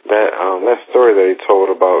 that story that he told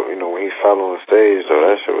about, you know, when he fell on stage, though,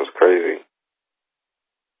 that shit was crazy.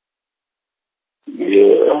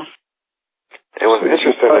 Yeah. And what's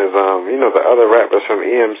interesting is, you know, the other rappers from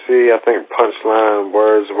EMC, I think Punchline,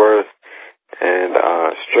 Wordsworth, and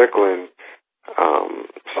Strickland,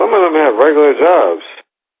 some of them have regular jobs.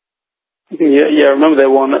 Yeah, I remember that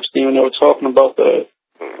one Epstein when they were talking about that.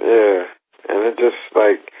 Yeah, and it just,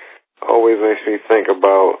 like, always makes me think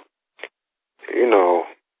about, you know,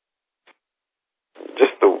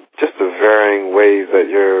 just the varying ways that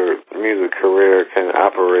your music career can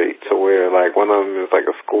operate, to where, like, one of them is like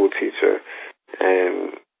a school teacher,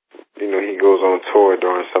 and, you know, he goes on tour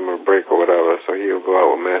during summer break or whatever, so he'll go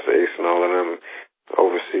out with Masta Ace and all of them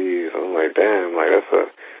overseas. I'm like, damn, like, that's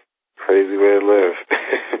a crazy way to live.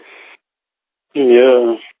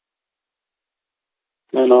 Yeah.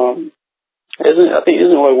 And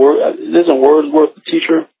isn't Wordsworth the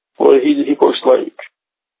teacher? Or he works like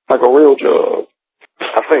a real job?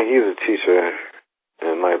 I think he's a teacher,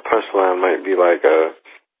 and like Punchline might be like I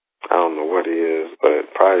don't know what he is,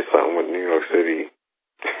 but probably something with New York City.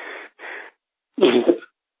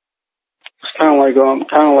 It's kind of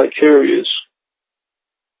like Curious.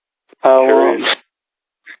 Curious?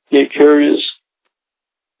 Yeah, Curious.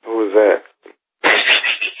 Who was that?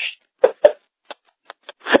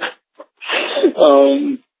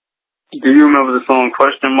 Do you remember the song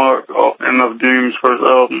Question Mark off MF Doom's first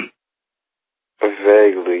album?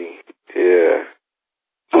 Vaguely, yeah.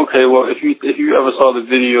 Okay, well, if you ever saw the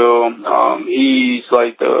video, he's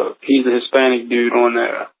a Hispanic dude on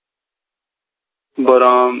there. But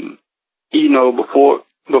you know, before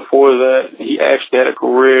that, he actually had a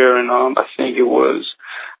career, and I think he was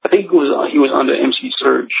under MC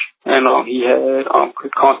Search, and he had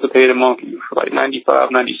Constipated Monkey for like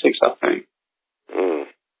 95, 96, I think. Mm.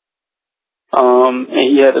 And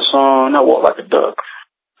he had a song, I Walk Like a Duck.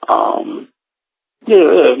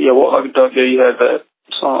 Yeah, Walk Like a Duck. Yeah, he had that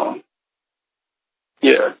song.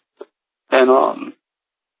 Yeah, and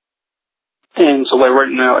so like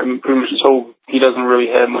right now, I mean, pretty much he doesn't really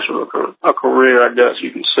have much of a career, I guess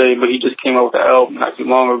you can say, but he just came out with an album not too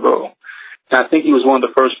long ago, and I think he was one of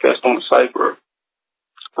the first guests on the Cypher.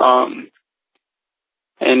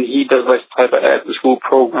 And he does like type of after school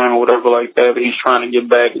program or whatever like that, but he's trying to get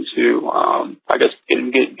back into, I guess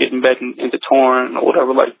getting back into touring or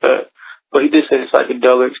whatever like that. But he did say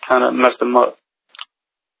psychedelics kind of messed him up.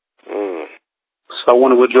 Mm. So I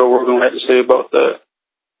wonder what Joe Rogan had to say about that.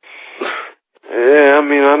 Yeah, I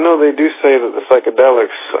mean, I know they do say that the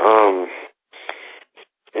psychedelics,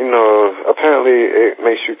 you know, apparently it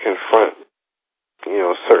makes you confront, you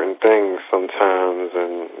know, certain things sometimes,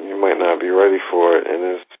 and you might not be ready for it.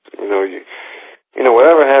 And it's, you know,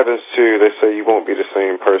 whatever happens to you, they say you won't be the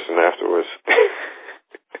same person afterwards.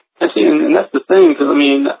 And see, and that's the thing, because I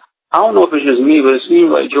mean, I don't know if it's just me, but it seems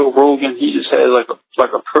like Joe Rogan, he just has like a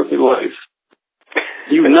perfect life.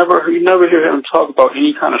 You never hear him talk about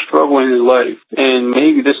any kind of struggle in his life, and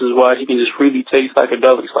maybe this is why he can just freely take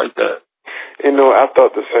psychedelics like that. You know, I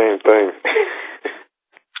thought the same thing.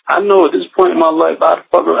 I know at this point in my life, I'd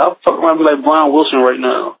fuck around and be like Brian Wilson right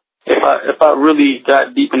now if I really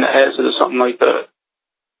got deep into acid or something like that.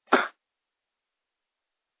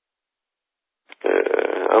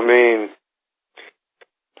 I mean,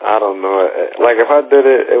 I don't know. Like, if I did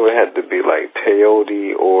it, it would have to be like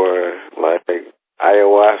peyote or like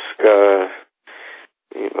ayahuasca,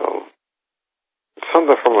 you know,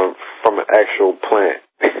 something from an actual plant.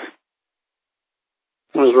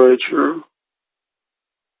 That's very true.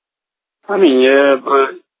 I mean, yeah,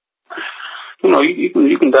 but you know,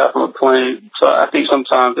 you can die from a plant. So I think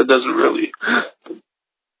sometimes that doesn't really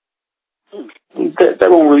that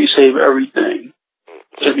won't really save everything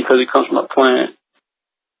just because it comes from a plant.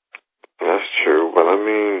 That's true, but I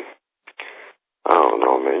mean, I don't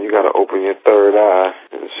know, man. You gotta open your third eye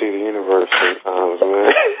and see the universe sometimes,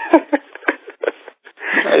 man.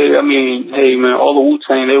 Hey, man, all the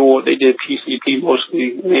Wu-Tang, they did PCP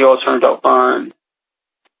mostly, and they all turned out fine.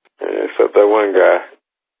 Yeah, except that one guy.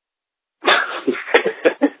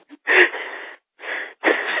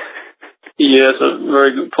 Yeah, that's a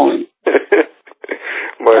very good point.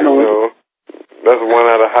 But, you know, That's one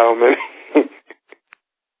out of how many?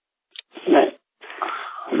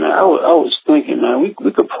 Man, I was thinking, man, we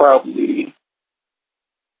could probably.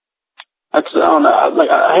 I don't know.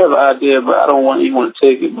 I have an idea, but I don't even want to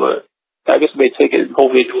take it. But I guess if they take it,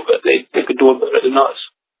 hopefully they could do it better than us.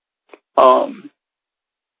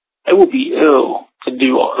 It would be ill to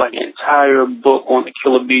do like an entire book on the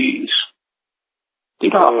Killer Bees. Do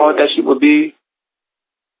you know how hard that shit would be?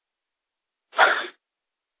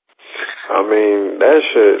 I mean, that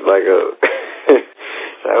shit like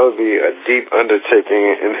that would be a deep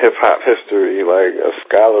undertaking in hip hop history, like a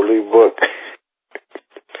scholarly book.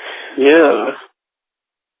 Yeah.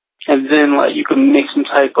 And then like you could make some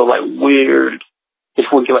type of like weird, if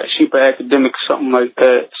we get like super academic, something like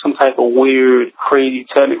that, some type of weird, crazy,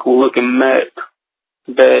 technical looking map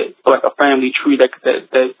that like a family tree that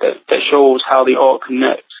shows how they all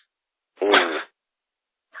connect.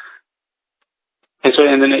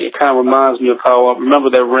 And then it kind of reminds me of how I remember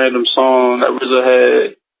that random song that RZA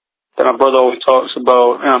had that my brother always talks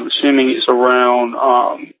about. And I'm assuming it's around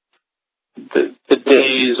the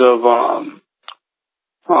days of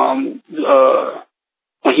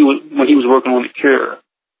when he was working on The Cure,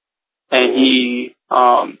 and he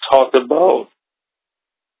talked about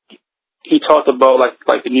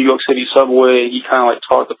like the New York City subway. He kind of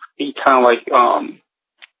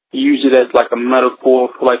used it as like a metaphor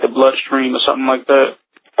for like the bloodstream or something like that.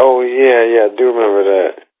 Oh yeah, I do remember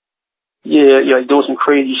that. Yeah, doing some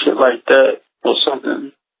crazy shit like that or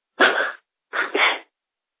something.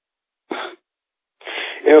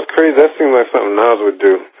 It was crazy. That seemed like something Nas would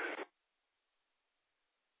do.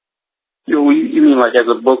 You mean like as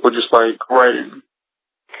a book or just like writing?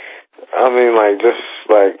 I mean like just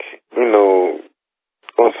like,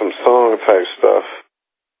 on some song type stuff.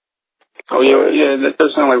 Oh yeah, that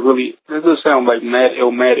does sound like really, that does sound like mad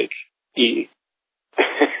Illmatic-y.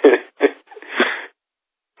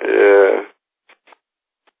 Yeah.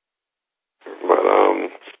 But, I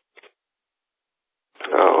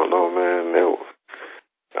don't know, man.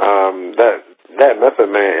 That Method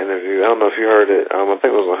Man interview, I don't know if you heard it. I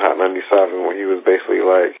think it was on Hot 97 when he was basically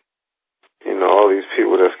like, all these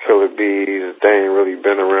people that's Killer Bees, they ain't really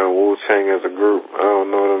been around Wu-Tang as a group. I don't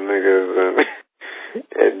know them niggas, and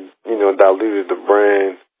it, diluted the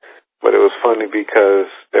brand. But it was funny because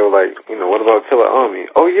they were like, what about Killer Army?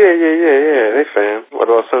 Oh yeah, they fam. What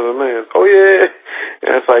about Sons of Man? Oh yeah.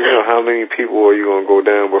 And it's like, how many people are you gonna go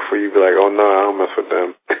down before you be like, oh no, I don't mess with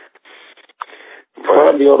them.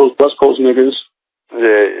 Probably all those West Coast niggas.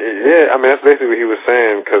 Yeah. I mean, that's basically what he was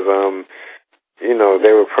saying, because,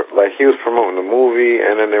 they were, he was promoting the movie,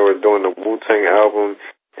 and then they were doing the Wu-Tang album,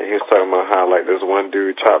 and he was talking about how, this one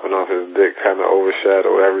dude chopping off his dick kind of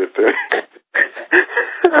overshadowed everything.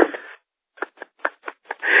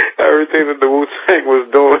 Everything that the Wu-Tang was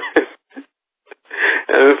doing.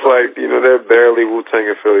 And it's like, they're barely Wu-Tang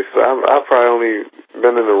in Philly, so I've probably only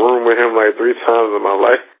been in the room with him 3 times in my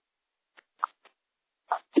life.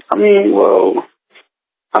 But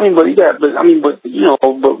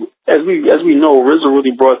as we know, RZA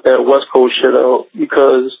really brought that West Coast shit out,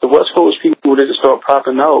 because the West Coast people didn't start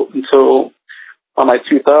popping out until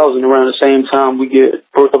 2000, around the same time we get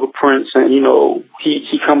Birth of a Prince, and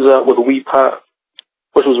he comes out with We Pop,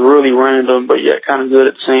 which was really random, but yet kind of good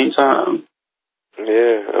at the same time.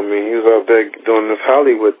 Yeah, he was out there doing this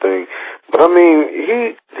Hollywood thing. But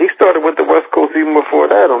he started with the West Coast even before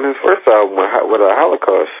that on his first album with a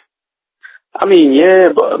Holocaust.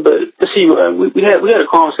 Yeah, but see, we had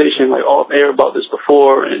a conversation off air about this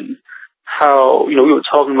before, and how we were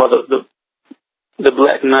talking about the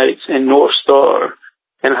Black Knights and North Star,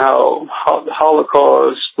 and how the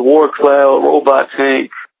Holocaust, the War Cloud, Robot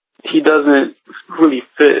Tank, he doesn't really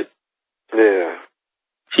fit. Yeah.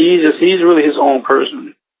 He's really his own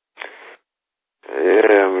person.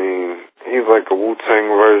 Yeah, he's like a Wu-Tang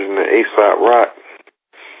version of A$AP Rock.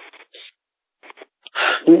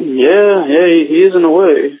 Yeah, he is in a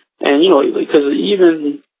way. And, because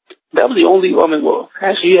even, that was the only,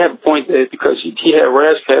 actually you have a point there, because he had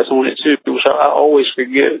Razcast on it too, which I always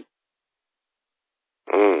forget.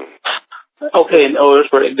 Okay, and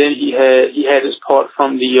that's right. Then he had his part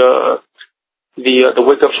from the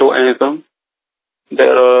Wake Up Show anthem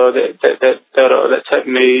that Tech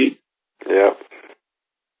made. Yeah.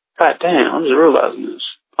 God damn, I'm just realizing this.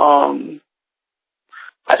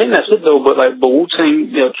 I think that's it though, but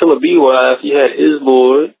Wu-Tang, Killer Bee wise, he had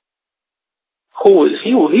Izlord,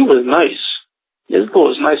 he was nice. Izlord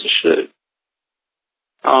was nice as shit.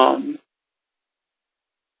 I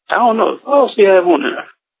don't know. What else do you have on there?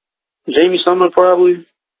 Jamie Summer, probably.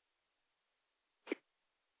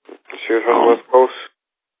 She was from the West Coast?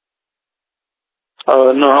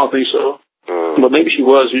 No, I don't think so. But maybe she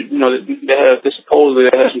was. You know, supposedly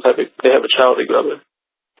they have they have a child together.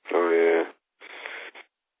 Oh yeah.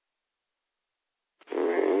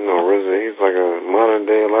 You know, RZA, he's like a modern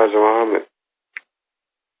day Elijah Muhammad.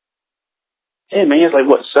 Yeah, man, he has like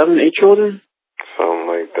what, 7, 8 children? Something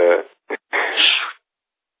like that.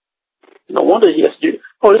 No wonder he has to do.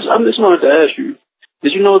 Oh, I just wanted to ask you.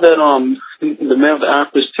 Did you know that The Man with the Iron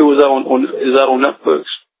Fist 2 is out on Netflix?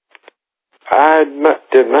 I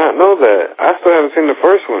did not know that. I still haven't seen the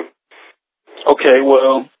first one. Okay,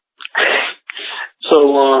 well, so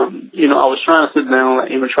you know, I was trying to sit down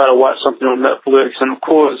and even try to watch something on Netflix, and of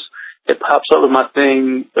course, it pops up in my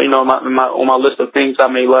thing, you know, on my list of things I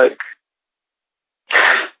may like,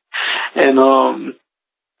 and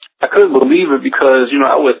I couldn't believe it because, you know,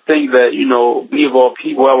 I would think that, you know, me of all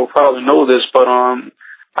people, I would probably know this, but I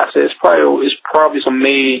said it's probably some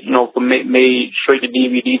made straight to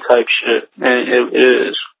DVD type shit, and it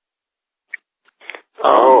is.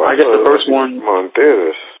 I guess the first one on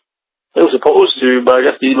theaters. It was supposed to, but I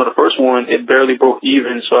guess the first one it barely broke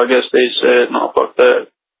even, so I guess they said no, fuck that.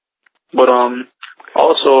 But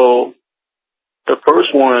also the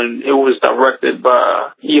first one it was directed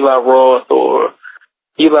by Eli Roth, or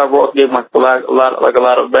Eli Roth gave like a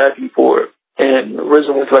lot of backing for it. And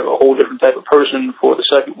RZA was like a whole different type of person for the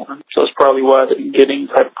second one. So that's probably why they didn't get any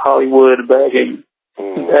type of Hollywood backing,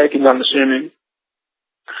 I'm assuming.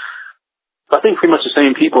 I think pretty much the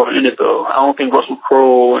same people are in it, though. I don't think Russell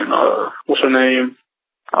Crowe and, what's her name?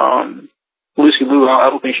 Lucy Liu, I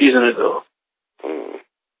don't think she's in it, though.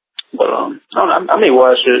 But, I may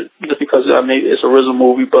watch it just because it's a RZA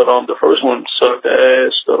movie, but, the first one sucked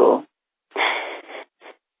ass, so.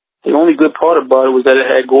 The only good part about it was that it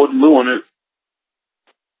had Gordon Liu in it.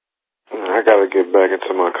 I gotta get back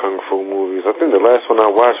into my Kung Fu movies. I think the last one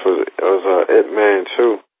I watched was Ip Man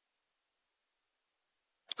 2.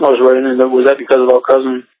 I was right in there. Was that because of our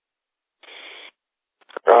cousin?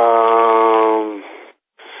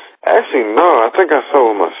 Actually, no. I think I saw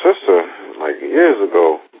it with my sister like years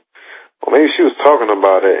ago. Or maybe she was talking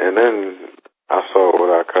about it, and then I saw it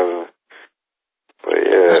with our cousin. But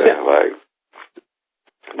yeah, like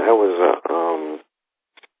that was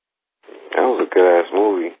a good ass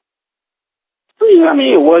movie. Yeah, I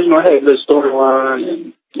mean, it was. You know, it had a good storyline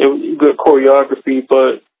and good choreography,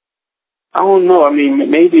 but I don't know. I mean,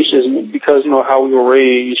 maybe it's just because, you know, how we were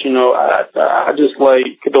raised. You know, I just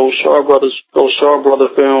like those Shaw Brother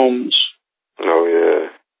films. Oh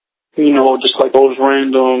yeah. You know, just like those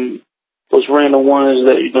random ones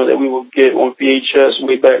that, you know, that we would get on VHS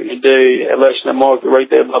way back in the day at Lexington Market, right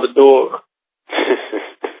there by the door.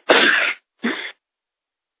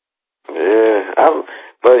 Yeah,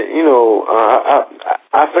 but you know,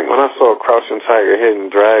 I think when I saw Crouching Tiger, Hidden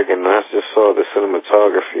Dragon, I just saw the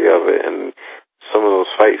cinematography of it and some of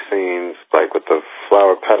those fight scenes, like with the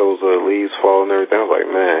flower petals or the leaves falling and everything. I was like,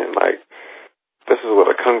 man, like this is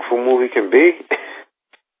what a kung fu movie can be.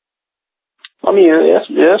 I mean,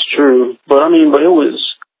 that's true, but it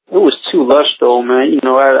was too lush though, man. You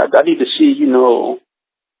know, I need to see, you know,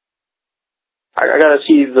 I gotta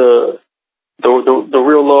see the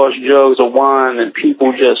real large jugs of wine and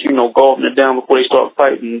people just, you know, gulping it down before they start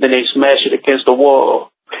fighting. Then they smash it against the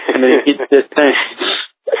wall and they get this thing.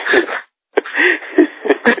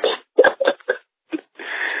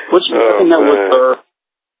 I think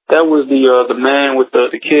that was the man with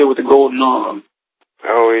the kid with the golden arm.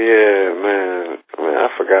 Oh yeah, man. I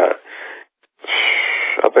forgot.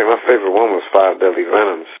 I think my favorite one was Five Deadly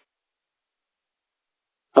Venoms.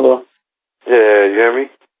 Hello? Yeah, you hear me?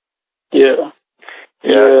 Yeah.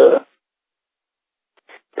 Yeah,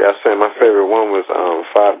 I said my favorite one was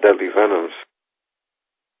Five Deadly Venoms.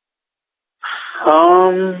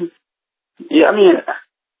 Yeah,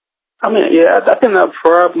 I think that'd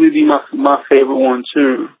probably be my favorite one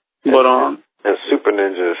too. But and Super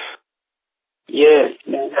Ninjas. Yeah,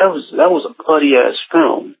 man, that was a bloody ass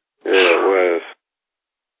film. Yeah, it was.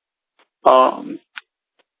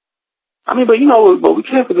 But you know, but we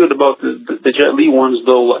can't forget about the Jet Li ones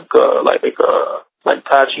though, like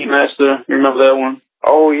Tai Chi Master. You remember that one?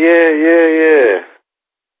 Oh yeah.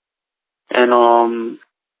 And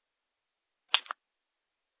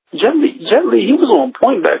Jet Li, he was on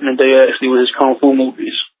point back in the day actually with his kung fu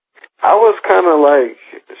movies. I was kind of like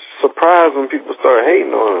surprised when people started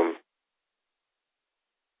hating on him.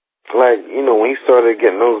 Like, you know, when he started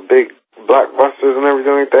getting those big blockbusters and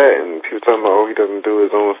everything like that, and people talking about, oh, he doesn't do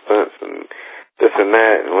his own stunts and this and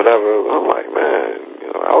that and whatever. I'm like, man, you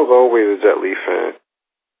know, I was always a Jet Li fan.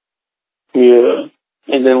 Yeah,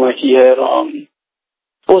 and then like he had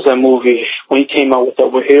what was that movie when he came out with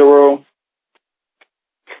Hero?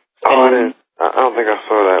 I don't think I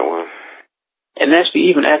saw that one. And actually,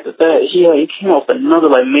 even after that, he came off another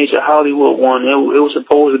like major Hollywood one. It was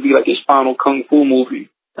supposed to be like his final kung fu movie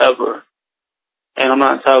ever, and I'm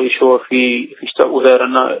not entirely sure if he stuck with that or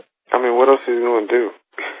not. I mean, what else is he gonna do?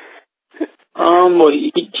 Well,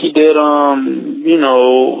 he did you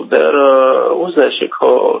know that what's that shit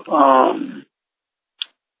called?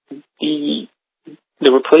 The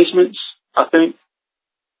Replacements, I think.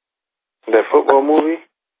 That football movie?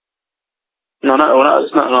 No,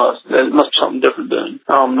 it's not. No, it must be something different then.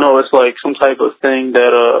 No, it's like some type of thing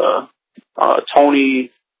that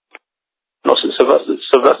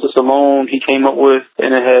Sylvester Stallone he came up with,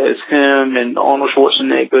 and it has him and Arnold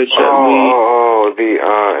Schwarzenegger, Jet Li. Oh, the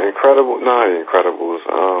Incredibles.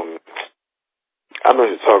 I know what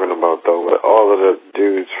you're talking about though, but all of the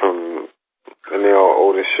dudes from, and they all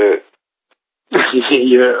old as shit.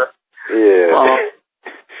 Yeah. Yeah.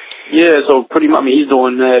 Yeah, so pretty much, I mean, he's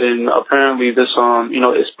doing that, and apparently this, you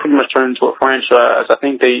know, it's pretty much turned into a franchise. I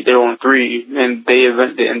think they're on 3, and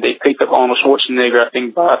they picked up Arnold Schwarzenegger. I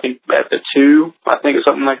think after 2, I think or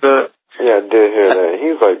something like that. Yeah, I did hear that. He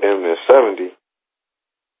was like damn near 70.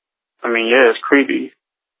 I mean, yeah, it's creepy.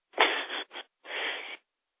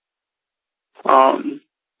 And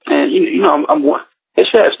you know, they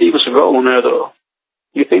should have Steven Seagal on there though.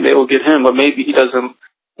 You think they will get him, but maybe he doesn't.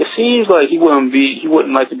 It seems like he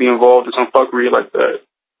wouldn't like to be involved in some fuckery like that.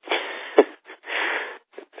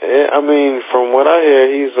 Yeah, I mean, from what I hear,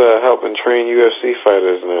 he's helping train UFC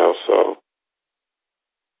fighters now, so.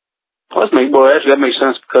 Actually, that makes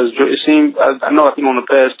sense because it seems, I know I think on the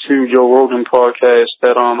past 2 Joe Rogan podcasts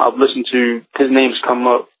that I've listened to, his name's come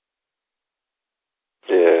up.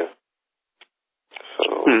 Yeah.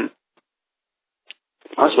 So.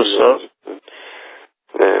 That's what's up.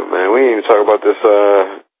 Yeah, man, we didn't even talk about this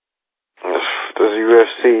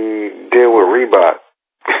UFC deal with Reebok.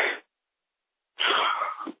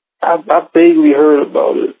 I vaguely heard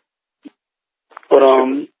about it, but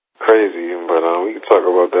crazy. But we can talk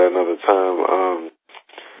about that another time.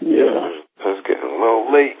 Yeah, it's getting a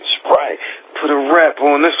little late. Should probably put a wrap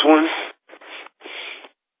on this one.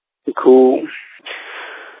 Cool.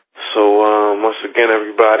 So once again,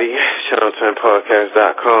 everybody,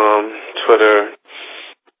 channel10podcast.com, Twitter,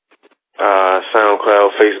 SoundCloud,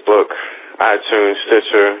 Facebook, iTunes,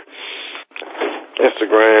 Stitcher,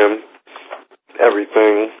 Instagram,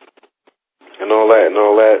 everything, and all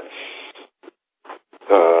that.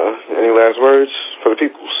 Any last words for the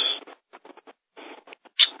peoples?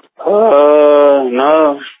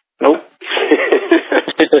 No. Nope.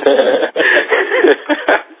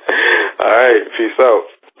 All right, peace out.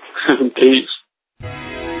 Peace.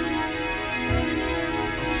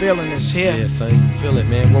 Feeling this here. Yeah, son, you feel it,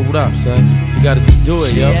 man. Word up, son. You gotta just do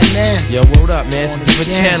it, yo. Yeah, man. Yo, word up, man. It's a different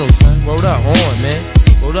channel, son. Word up, on, man.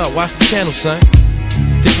 Word up, watch the channel, son.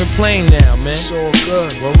 Different plane now, man. It's all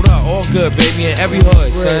good. Word up, all good, baby, in every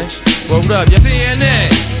hood, son. Word up, yo. CNN,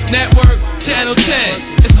 Network, Channel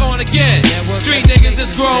 10. It's on again. Street niggas is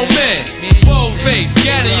grown men. Bold face,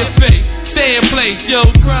 get in your face. Stay in place, yo.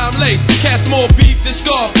 Crime lace. Cats more beef than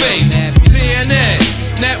Scarface. CNN,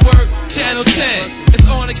 Network, Channel 10. It's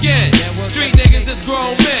on again.